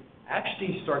year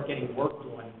actually start getting worked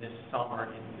on this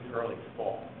summer and early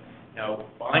fall.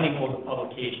 Finding all the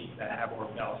publications that have our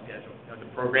bell schedule. The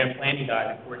program planning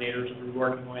guide, the coordinators will be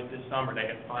working on it this summer. They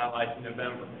get finalized in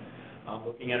November.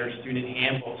 Looking at our student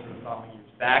handbooks for the following years,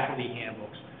 faculty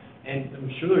handbooks. And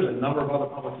I'm sure there's a number of other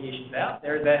publications out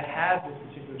there that have this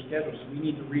particular schedule, so we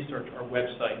need to research our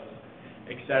websites,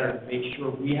 et cetera, to make sure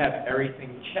we have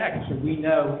everything checked, so we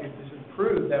know if this is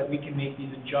approved that we can make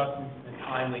these adjustments in a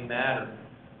timely manner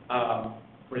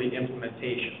for the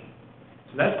implementation.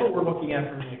 So that's what we're looking at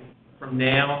from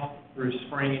now through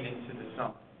spring and into the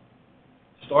summer.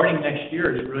 Starting next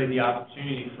year is really the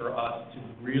opportunity for us to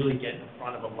really get in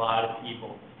front of a lot of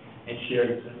people and share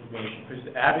this information. Because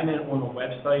having it on the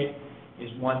website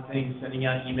is one thing, sending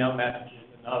out email messages,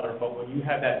 another, but when you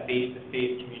have that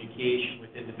face-to-face communication with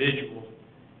individuals,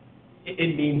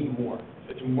 it means more.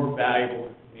 It's more valuable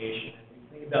information. And when you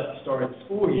think about the start of the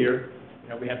school year,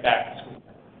 we have back to school.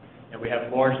 We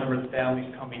have large numbers of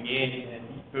families coming in, and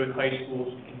both high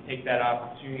schools can take that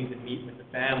opportunity to meet with the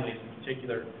families, in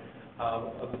particular,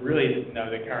 of really,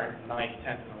 the current 9th,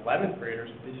 10th, and 11th graders.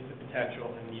 This is the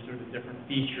potential, and these are the different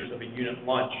features of a unit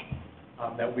lunch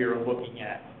that we are looking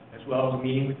at, as well as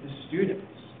meeting with the students.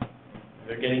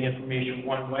 They're getting information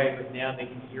one way, but now they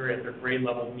can hear it at their grade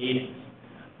level meetings,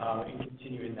 and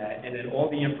continuing that. And then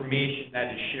all the information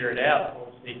that is shared out to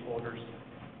all stakeholders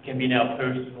can be now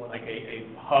posted on like a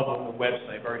hub on the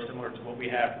website, very similar to what we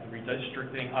have for the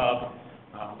redistricting hub,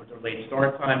 with our late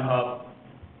start time hub.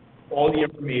 All the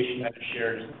information that is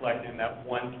shared is collected in that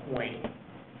one point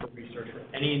for research for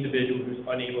any individual who's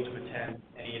unable to attend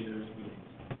any of those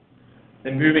meetings.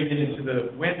 Then moving into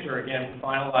the winter, again,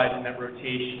 finalizing that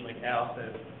rotation, like Al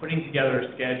said, putting together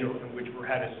a schedule in which we're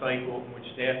having a cycle in which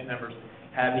staff members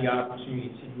have the opportunity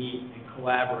to meet and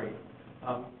collaborate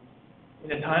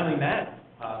in a timely manner.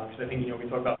 Because I think, we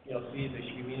talk about PLCs, they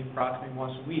should be meeting approximately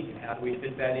once a week, and how do we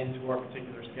fit that into our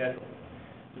particular schedule?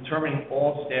 Determining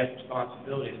all staff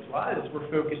responsibilities. A lot of this, we're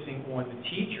focusing on the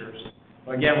teachers.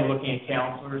 But again, we're looking at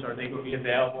counselors, are they going to be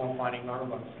available and finding another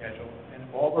one schedule? And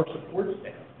all of our support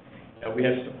staff. We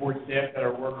have support staff that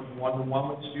are working one-to-one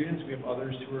with students. We have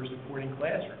others who are supporting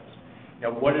classrooms.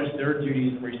 What is their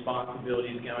duties and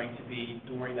responsibilities going to be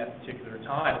during that particular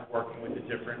time, working with the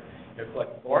different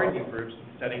collective bargaining groups and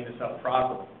setting this up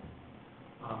properly.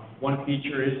 One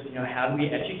feature is, how do we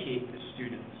educate the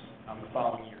students the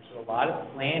following year? So a lot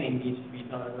of planning needs to be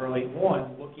done early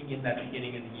on, looking in that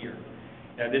beginning of the year.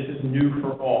 Now, this is new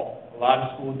for all. A lot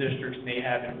of school districts may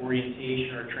have an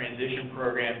orientation or transition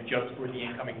program just for the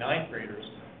incoming 9th graders,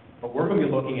 but we're going to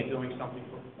be looking at doing something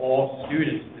for all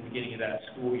students at the beginning of that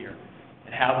school year.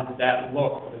 And how does that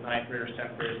look for the 9th graders,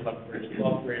 10th graders, 11th graders,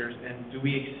 12th graders, and do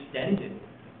we extend it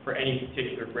for any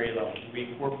particular grade level? Do we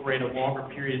incorporate a longer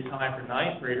period of time for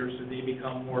 9th graders so they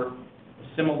become more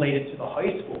assimilated to the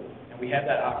high school? And we have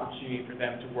that opportunity for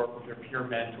them to work with their peer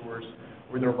mentors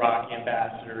or their ROC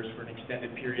ambassadors for an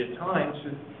extended period of time.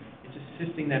 So it's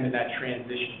assisting them in that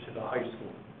transition to the high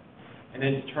school. And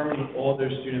then determining all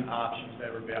those student options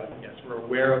that are available. Yes, we're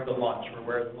aware of the lunch. We're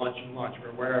aware of the lunch and lunch.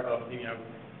 We're aware of the,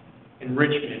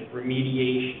 enrichment,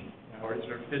 remediation, or is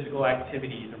there physical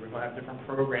activities, or we're going to have different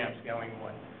programs going on.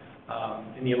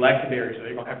 In the elective areas, are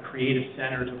they going to have creative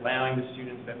centers allowing the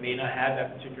students that may not have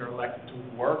that particular elective to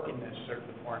work in those certain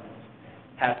departments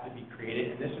have to be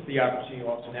created. And this is the opportunity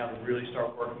also now to really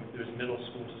start working with those middle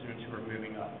school students who are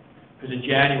moving up. Because in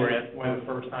January, that's one of the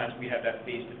first times we have that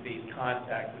face-to-face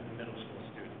contact with the middle school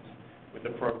students with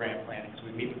the program planning. So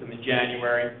we meet with them in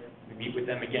January, we meet with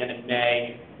them again in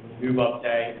May, move-up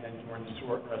day, and then during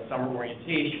the summer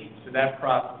orientation. So that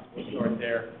process will start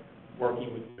there,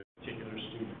 working with particular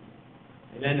students.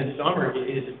 And then in summer,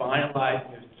 it is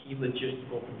finalizing those key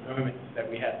logistical components that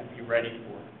we have to be ready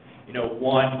for.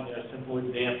 One, a simple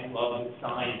example of the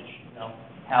signage.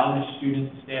 How do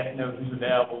students and staff know who's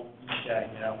available each day?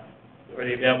 Are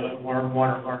they available at Learn 1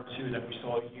 or Learn 2 that we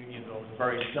saw at Unionville? It's a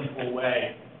very simple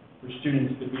way for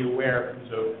students to be aware of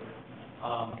who's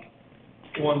open.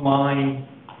 Online,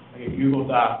 like a Google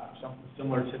Doc, something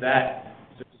similar to that,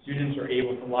 so students are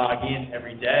able to log in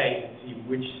every day and see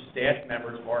which staff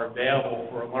members are available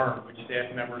for a learn, which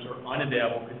staff members are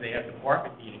unavailable because they have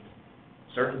department meetings.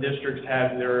 Certain districts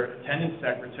have their attendance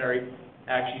secretary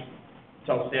actually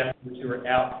tell staff members who are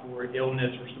out for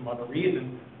illness or some other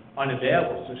reason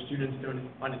unavailable, so students don't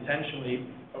unintentionally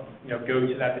go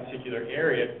to that particular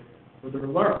area for their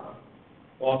learn.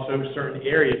 Also, certain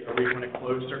areas, are we going to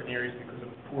close certain areas because of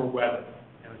poor weather?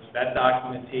 So that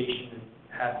documentation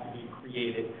has to be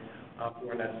created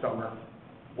during that summer.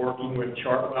 Working with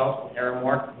Chartwell and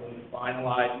Aramark, really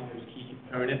finalizing those key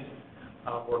components.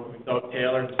 Working with Doug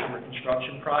Taylor and the summer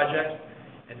construction project.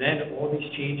 And then all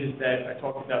these changes that I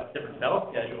talked about, different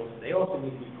bell schedules, they also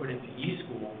need to be put into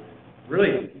eSchool,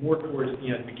 really more towards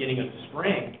the beginning of the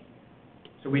spring,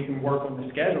 so we can work on the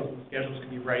schedules, and the schedules can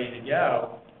be ready to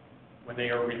go when they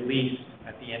are released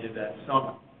at the end of that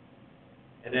summer.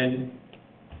 And then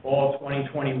all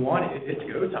 2021, it's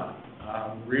go time.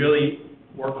 Really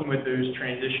working with those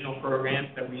transitional programs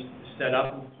that we set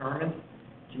up and determined,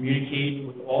 communicating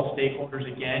with all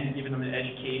stakeholders again, giving them an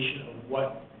education of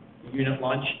what the unit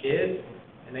lunch is,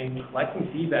 and then collecting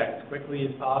feedback as quickly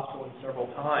as possible and several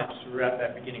times throughout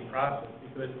that beginning process,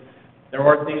 because there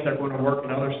are things that are going to work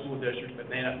in other school districts that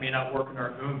may not work in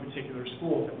our own particular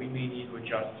schools that we may need to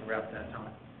adjust throughout that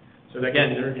time. So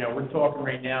again, we're talking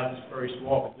right now, it's very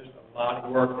small, but there's a a lot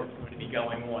of work that's going to be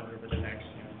going on over the next,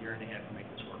 year and a half to make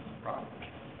this work properly.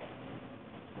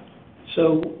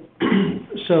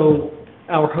 So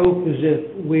our hope is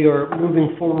if we are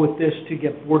moving forward with this to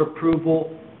get board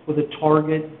approval with a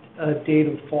target date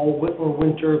of fall or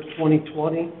winter of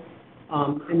 2020.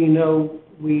 And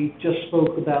we just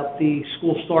spoke about the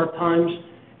school start times,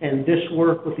 and this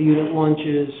work with the unit lunch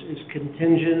is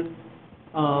contingent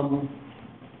upon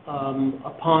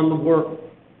the work.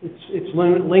 It's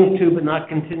linked to but not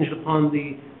contingent upon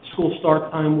the school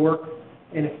start time work.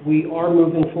 And if we are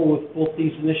moving forward with both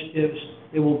these initiatives,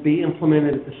 they will be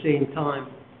implemented at the same time.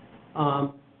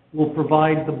 We'll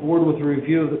provide the board with a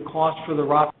review of the cost for the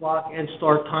rock block and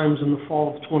start times in the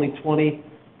fall of 2020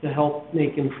 to help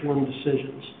make informed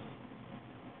decisions.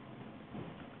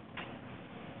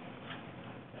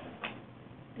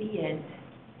 The end.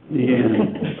 The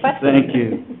end. Thank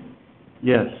you.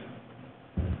 Yes.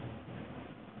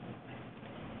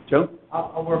 Joe?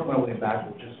 I'll work my way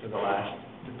backwards just for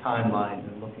the timeline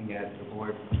and looking at the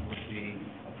board would be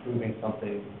approving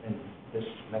something in this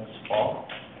next fall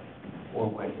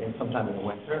or sometime in the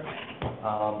winter.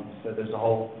 So there's a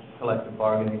whole collective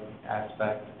bargaining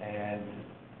aspect and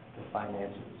the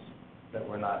finances that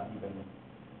we're not even,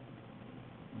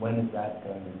 when is that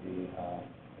going to be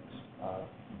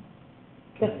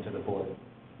given to the board?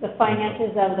 The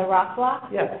finances of the rock block?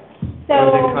 Yeah. So, or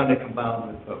is it kind of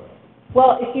combined with both?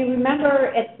 well, if you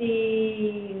remember at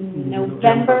the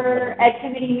November Ed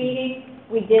Committee meeting,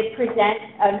 we did present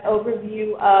an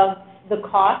overview of the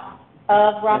cost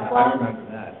of rock Yeah, block. I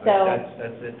remember that, but So-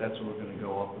 that's it, that's what we're going to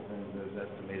go off of, and those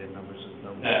estimated numbers of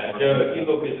numbers. No, Joe, if you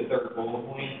look at the third bullet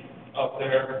point up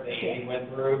there that Andy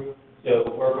went through,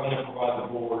 so we're going to provide the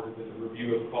board with a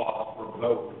review of costs for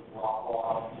both rock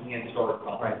wall and start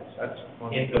Right, times that's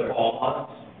one. in the fall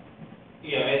months.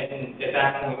 And at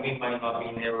that point, we might not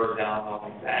be narrowed down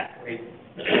on exactly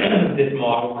this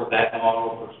model or that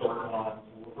model for start times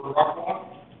for rock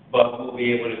wall, but we'll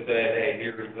be able to say, hey,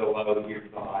 here's the low, here's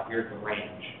the high, here's the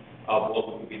range of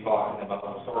what we could be talking about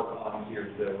on start times,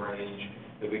 here's the range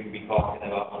that we could be talking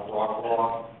about on rock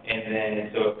wall. And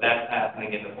then, so if that's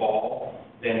happening in the fall,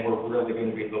 then we're really going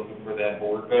to be looking for that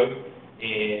board vote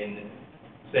in,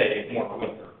 say, more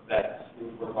winter. That's,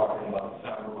 we're talking about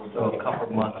summer. So a couple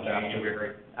of months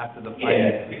January. after the Yeah,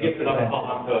 finance. it gives enough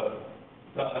time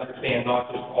to understand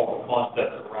not just all the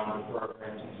concepts around the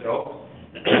programs themselves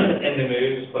and the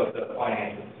moves, but the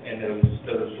finances and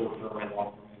those short-term and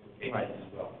long-term implications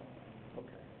as well.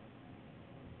 Okay.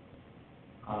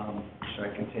 Should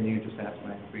I continue just to ask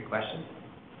my 3 questions?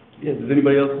 Yeah, does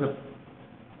anybody else have?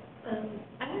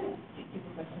 I have two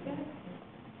questions, guys.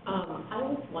 I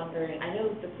was wondering, I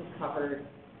know this was covered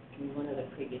in one of the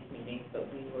previous meetings, but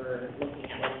we were looking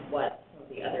at what some of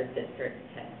the other districts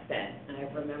had spent. And I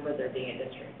remember there being a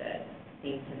district that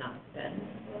seemed to not spend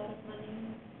a lot of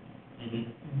money.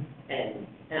 And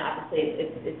obviously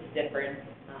it's different,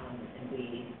 and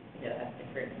we, have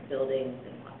different buildings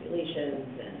and populations,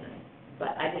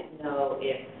 but I didn't know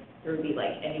if there would be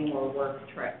like any more work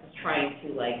trying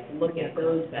to like look at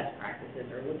those best practices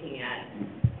or looking at,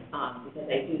 because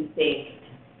I do think,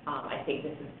 I think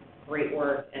this is great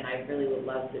work and I really would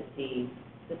love to see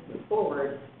this move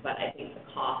forward, but I think the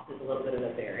cost is a little bit of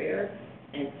a barrier.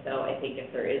 And so I think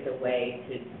if there is a way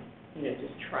to,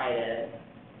 just try to,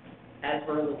 as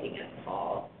we're looking at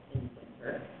fall and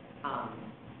winter,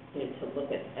 to look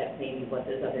at maybe what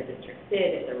those other districts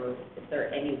did, if there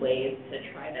are any ways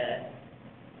to try to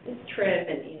just trim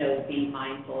and, be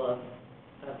mindful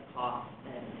of cost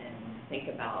and think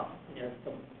about,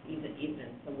 some, even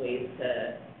some ways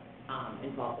to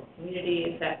involve the community,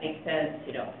 if that makes sense,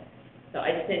 So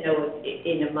I just didn't know if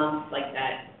in a month like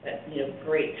that,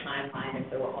 great timeline, if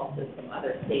there were also some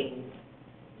other things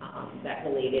that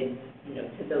related,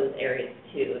 to those areas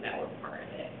too, that were part of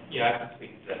it. Yeah, I can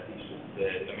speak to that piece of the,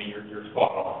 you're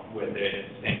spot on with it, it's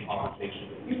the same conversation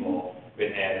that we've all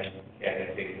been having, at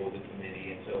the table, the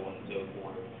committee, and so on and so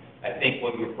forth. I think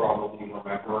what you're probably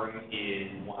remembering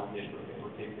is one district in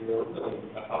particular, really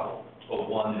a couple, but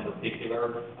one in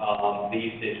particular,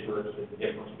 these districts, the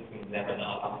difference between them and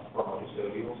us from a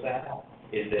custodial staff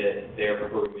is that their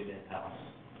crew is in-house,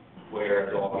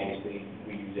 whereas obviously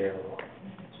we use their work.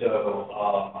 So,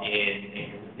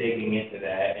 in digging into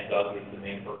that, and Doug is the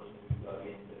main person who dug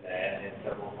into that, and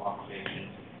several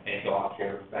conversations, and Doc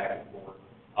shares back and forth,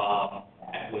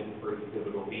 was a pretty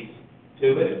pivotal piece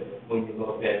to it. When you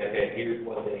look at, okay, here's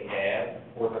what they have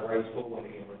for their high school, and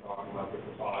again, we're talking about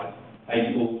different size high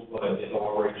schools, but it's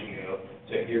all ratio.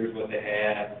 So here's what they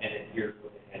have, and then here's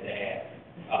what they had to add.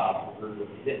 Here's what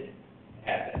they didn't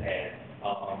have to add.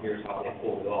 Here's how they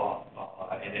pulled it off.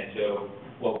 And then so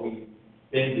what we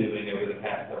been doing over the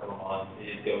past several months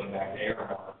is going back to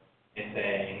Aramark and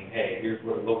saying, hey, here's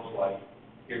what it looks like,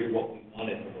 here's what we want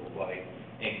it to look like,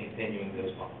 and continuing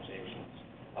those conversations.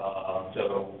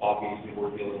 So obviously,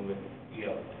 we're dealing with,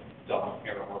 some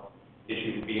Aramark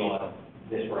issues beyond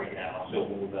this right now, so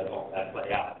we'll let all that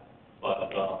play out.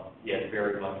 But, yeah,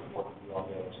 very much important to the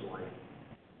ongoing story.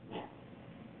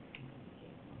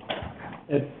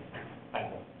 Ed? I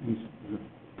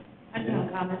just have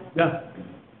a comment. Yeah.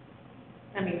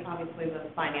 I mean, obviously, the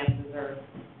finances are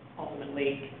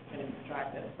ultimately going to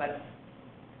distract us, but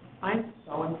I'm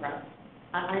so impressed.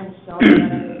 I'm so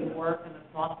impressed with the work and the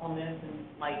thoughtfulness and,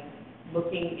 like,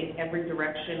 looking in every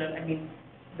direction of, I mean,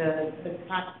 the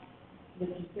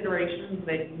considerations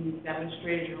that you've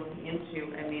demonstrated you're looking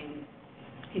into, I mean,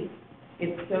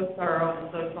 it's so thorough and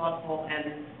so thoughtful,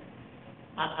 and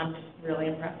I'm just really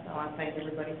impressed. I want to thank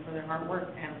everybody for their hard work,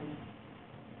 and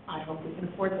I hope we can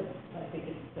afford this. I think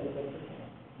it's so good for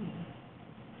kids.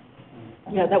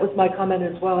 Yeah, that was my comment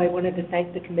as well. I wanted to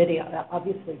thank the committee.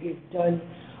 Obviously, you've done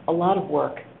a lot of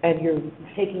work, and you're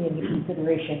taking into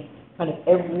consideration kind of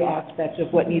every aspect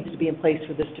of what needs to be in place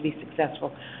for this to be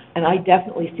successful. And I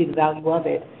definitely see the value of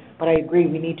it, but I agree,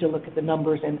 we need to look at the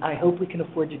numbers, and I hope we can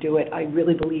afford to do it. I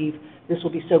really believe this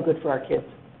will be so good for our kids.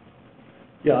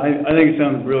 Yeah, I think it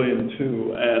sounds brilliant,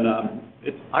 too. And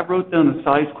I wrote down a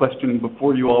size question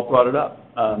before you all brought it up.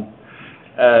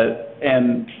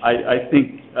 And I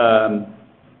think,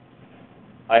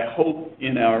 I hope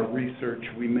in our research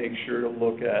we make sure to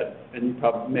look at, and you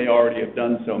probably may already have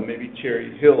done so, maybe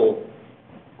Cherry Hill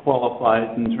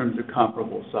qualifies in terms of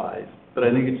comparable size. But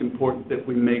I think it's important that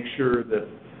we make sure that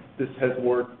this has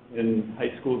worked in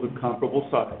high schools of comparable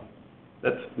size.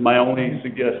 That's my only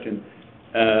suggestion.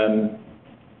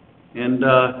 And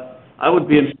I would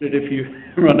be interested if you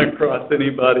run across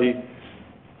anybody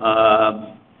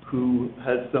who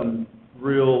has some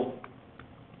real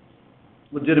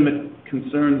legitimate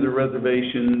concerns or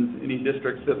reservations, any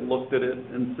districts that looked at it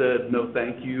and said, no,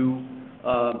 thank you.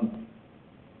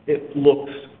 It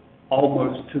looks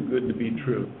almost too good to be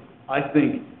true. I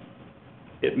think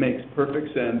it makes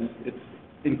perfect sense. It's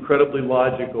incredibly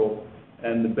logical,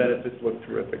 and the benefits look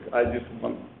terrific. I just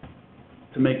want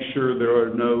to make sure there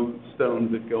are no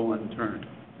stones that go unturned.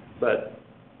 But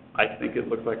I think it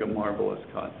looks like a marvelous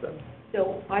concept.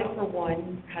 So I, for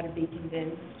one, had to be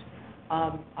convinced.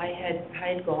 I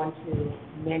had gone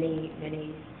to many,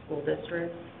 many school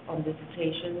districts on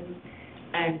visitations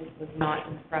and was not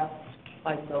impressed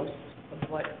by most of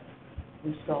what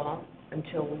we saw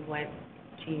until we went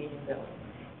to Unionville.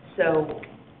 So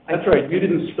that's right.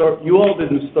 You all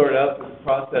didn't start out this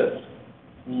process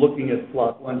looking at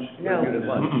block lunch, unit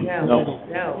lunch.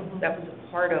 No. That was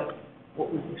a part of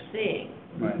what we were seeing.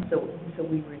 Right. So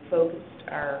we refocused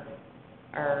our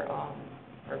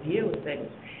view of things.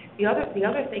 The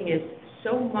other thing is,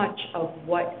 so much of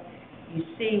what you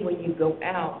see when you go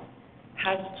out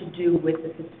has to do with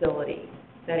the facility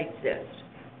that exists.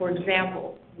 For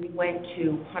example, we went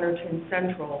to Hunterdon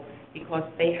Central because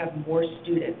they have more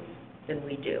students than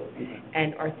we do.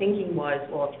 And our thinking was,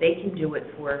 well, if they can do it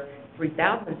for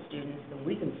 3,000 students, then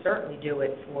we can certainly do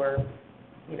it for,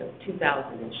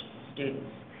 2,000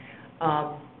 students.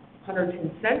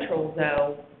 Hunterdon Central,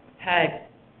 though, had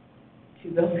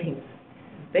 2 buildings.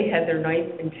 They had their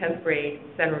 9th and 10th grade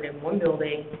centered in one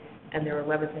building, and their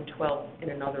 11th and 12th in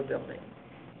another building.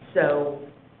 So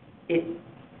it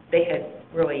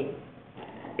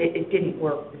didn't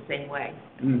work the same way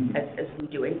as we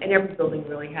do. And every building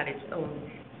really had its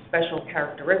own special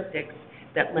characteristics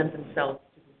that lent themselves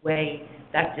to the way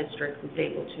that district was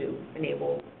able to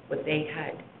enable what they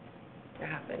had to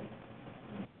happen.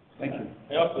 Thank you.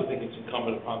 I also think it's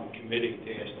incumbent upon the committee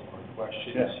to ask the hard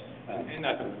questions. Yes. And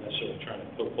not necessarily trying to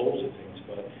poke holes at things,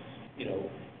 but,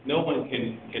 no one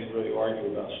can really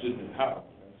argue about student empowerment.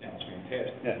 That sounds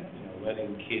fantastic. Yeah.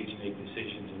 Letting kids make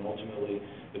decisions, and ultimately,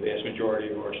 the vast majority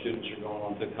of our students are going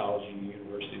on to the college and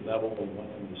university level. We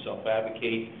want them to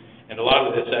self-advocate. And a lot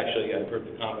of this, actually, I've heard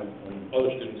the comment from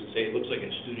other students that say it looks like a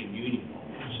student union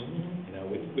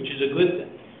almost, which is a good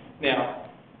thing. Now,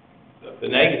 the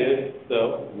negative,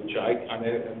 though, which I kind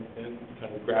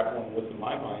of grappling with in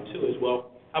my mind, too, is, well,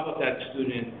 how about that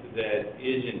student that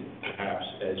isn't perhaps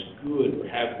as good or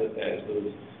have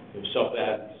those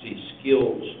self-advocacy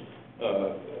skills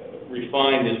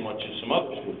refined as much as some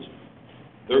other students?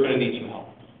 They're going to need some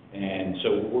help. And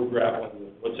so we're grappling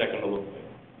with what's that going to look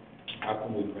like? How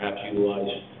can we perhaps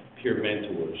utilize peer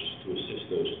mentors to assist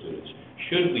those students?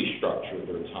 Should we structure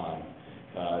their time?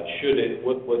 What should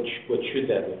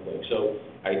that look like? So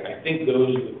I think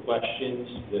those are the questions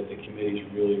that the committee is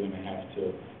really going to have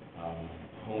to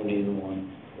hone in on.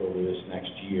 over this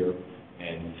next year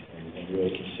and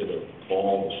really consider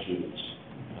all the students.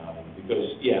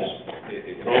 Because, yes,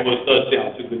 it almost does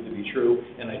sound too good to be true,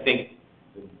 and I think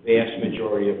the vast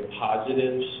majority of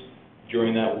positives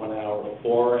during that 1 hour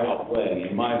far outweigh,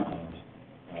 in my mind,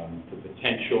 the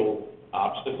potential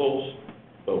obstacles,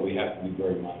 but we have to be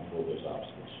very mindful of those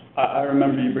obstacles. I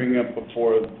remember you bringing up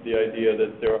before the idea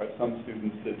that there are some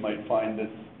students that might find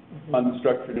this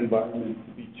unstructured environment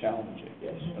to be challenging.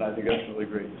 Yes. And I think that's really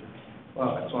great.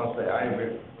 Well, I just want to say, I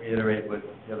reiterate what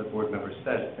the other board members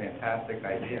said, fantastic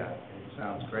idea. It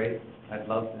sounds great. I'd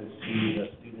love to see the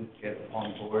students get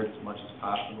on board as much as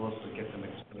possible, so get them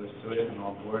exposed to it and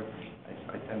on board.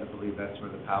 I tend to believe that's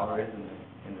where the power is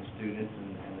in the students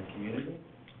and the community.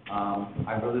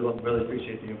 I really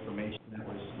appreciate the information that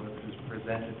was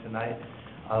presented tonight.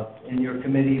 In your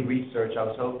committee research, I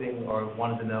was hoping or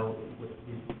wanted to know,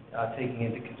 taking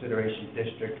into consideration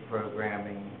district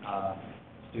programming,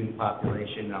 student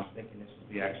population, I'm thinking this would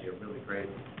be actually a really great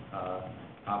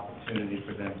opportunity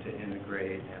for them to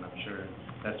integrate, and I'm sure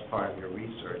that's part of your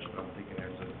research, but I'm thinking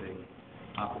there's a big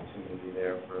opportunity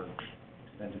there for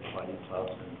extended buddy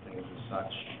clubs and things as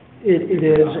such. It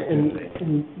is,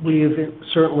 and we have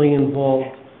certainly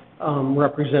involved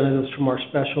representatives from our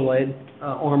special ed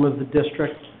arm of the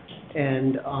district.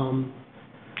 And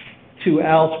to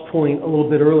Al's point a little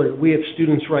bit earlier, we have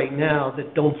students right now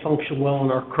that don't function well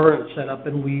in our current setup,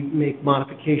 and we make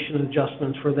modification and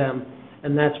adjustments for them.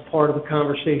 And that's part of the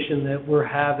conversation that we're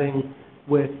having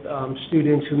with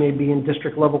students who may be in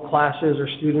district level classes or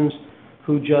students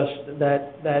who just,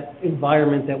 that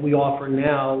environment that we offer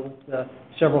now,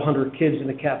 several hundred kids in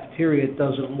the cafeteria, it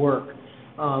doesn't work.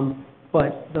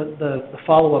 But the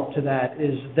follow-up to that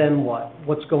is then what?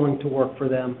 What's going to work for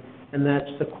them? And that's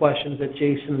the questions that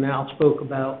Jason and Al spoke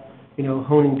about, you know,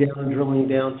 honing down and drilling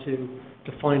down to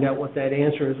find out what that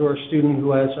answer is. Or a student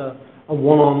who has a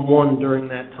one-on-one during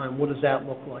that time, what does that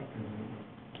look like?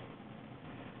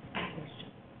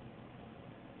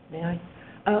 May I?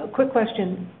 Quick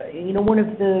question. You know, one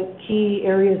of the key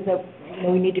areas that, you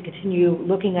know, we need to continue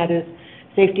looking at is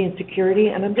safety and security,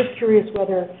 and I'm just curious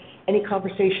whether any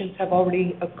conversations have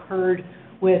already occurred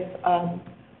with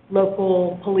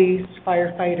local police,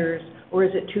 firefighters, or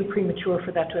is it too premature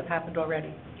for that to have happened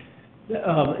already?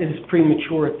 It is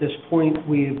premature at this point.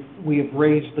 We have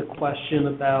raised the question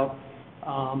about,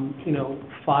 you know,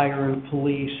 fire and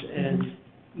police and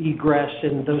egress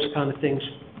and those kind of things,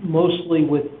 mostly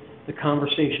with the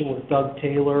conversation with Doug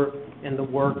Taylor and the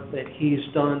work that he's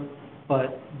done.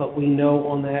 But we know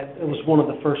on that, it was one of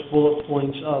the first bullet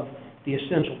points of the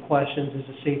essential questions is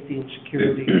the safety and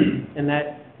security. And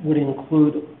that would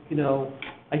include, you know,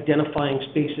 identifying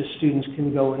spaces students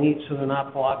can go and eat so they're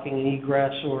not blocking an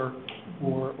egress or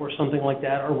something like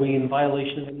that. Are we in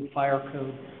violation of any fire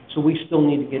code? So we still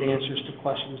need to get answers to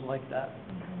questions like that.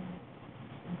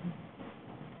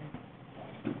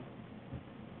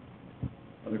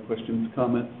 Other questions,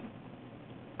 comments?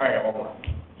 All right, one more.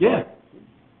 Yeah.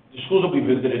 The schools that we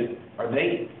visited, are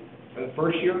they in the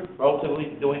first year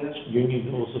relatively doing this?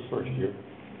 Unionville was the first year.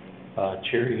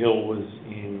 Cherry Hill was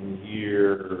in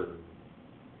year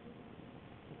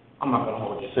I'm not gonna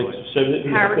hold you to 6 it. or 7.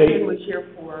 Harrison was here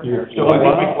for. So I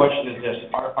think my question is this,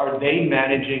 are they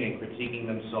managing and critiquing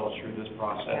themselves through this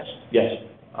process? Yes.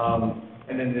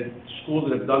 And then the schools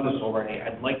that have done this already,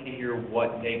 I'd like to hear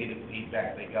what negative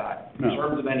feedback they got in No.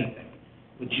 terms of anything.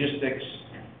 Logistics,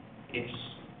 I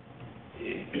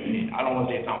don't want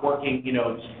to say it's not working, you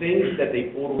know, it's things that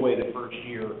they pulled away the first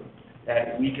year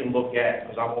that we can look at,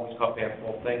 because I'm always cut past the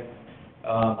whole thing,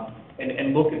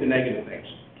 and look at the negative things.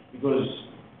 Because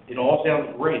it all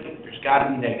sounds great, there's got to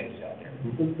be negatives out there.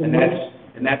 And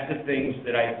that's the things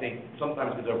that I think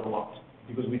sometimes is overlooked,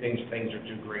 because we think things are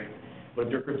too great. But if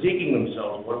they're critiquing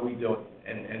themselves, what are we doing?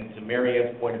 And to Mary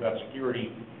Ann's point about security,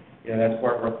 you know, that's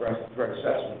part of our threat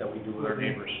assessment that we do with our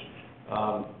neighbors.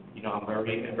 You know, I'm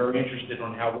very interested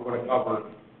on how we're going to cover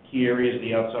key areas,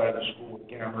 the outside of the school with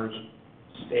cameras,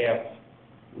 staff.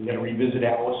 We're going to revisit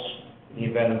Alice in the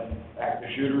event of active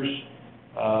shooters,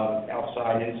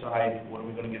 outside, inside. What are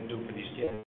we going to do for these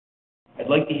kids? I'd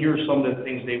like to hear some of the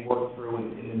things they work through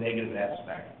in the negative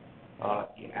aspect.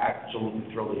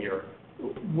 Absolutely thrilled to hear.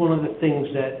 One of the things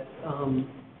that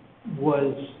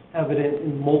was evident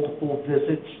in multiple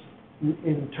visits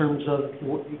in terms of,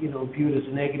 you know, viewed as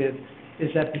negative is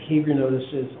that behavior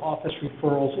notices, office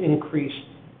referrals increased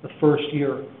the first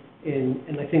year.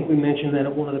 And I think we mentioned that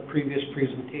at one of the previous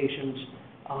presentations.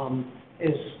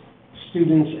 As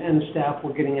students and staff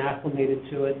were getting acclimated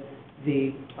to it,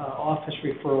 the office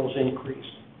referrals increased.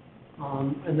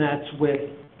 And that's with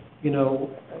you know,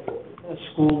 a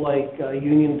school like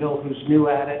Unionville who's new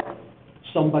at it,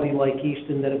 somebody like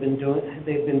Easton that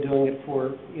they've been doing it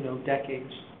for, you know,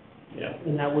 decades. Yeah.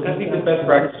 And that was. I think the best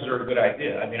practices are a good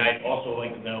idea. I mean, I'd also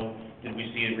like to know, did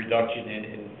we see a reduction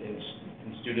in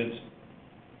students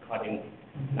cutting,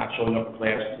 not showing up for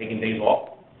class, taking days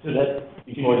off? So that,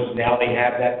 Because now they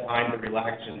have that time to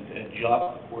relax and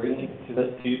adjust accordingly.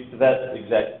 to that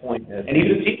exact point, Ed. And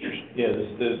even the teachers.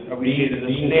 Yeah, Are we seeing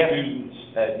the staff? students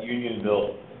at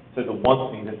Unionville said the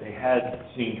one thing that they had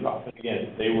seen drop, and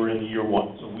again, they were in year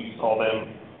one, so we saw them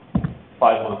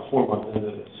 4 months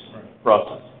into this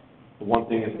process. The one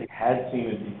thing is they had seen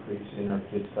a decrease in our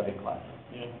kids cutting classes,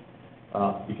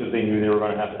 because they knew they were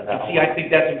gonna have that out. See, I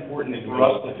think that's important for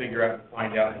us to figure out,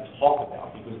 find out, and talk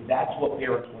about, because that's what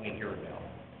parents want to hear about.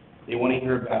 They want to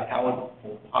hear about how it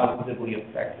will positively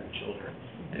affect their children.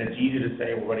 And it's easy to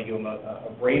say, we're going to give them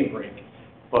a brain break,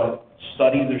 but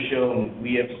studies have shown,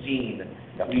 we have seen,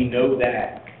 we know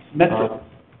that. Metrics.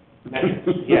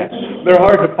 Metrics, yes. They're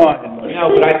hard to find. You know,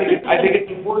 but I think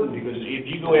it's important, because if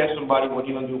you go ask somebody, what are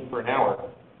you going to do for an hour?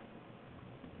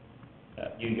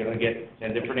 You're going to get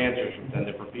 10 different answers from 10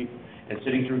 different people. And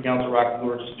sitting through Council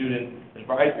Rockefeller's Student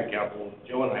Advisory Council,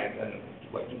 Joe and I attended,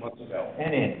 like 2 months ago. And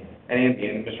Andy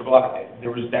and Mr. Block, that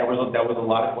was a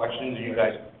lot of questions, and you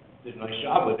guys did a nice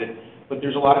job with it, but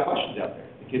there's a lot of questions out there.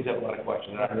 The kids have a lot of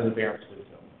questions, and I know the parents do too.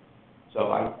 So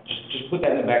I, just put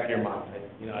that in the back of your mind,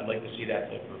 I'd like to see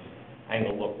that type of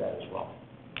angle looked at as well.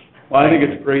 Well, I think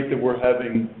it's great that we're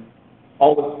having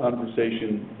all this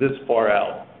conversation this far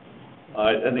out.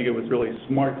 I think it was really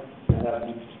smart to have,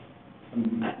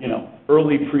 you know,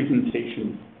 early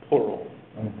presentation, plural.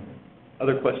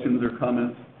 Other questions or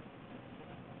comments?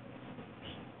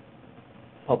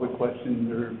 Public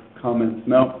questions or comments?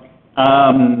 No?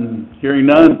 Hearing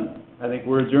none, I think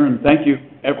we're adjourned. Thank you,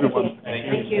 everyone.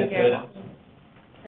 Thank you.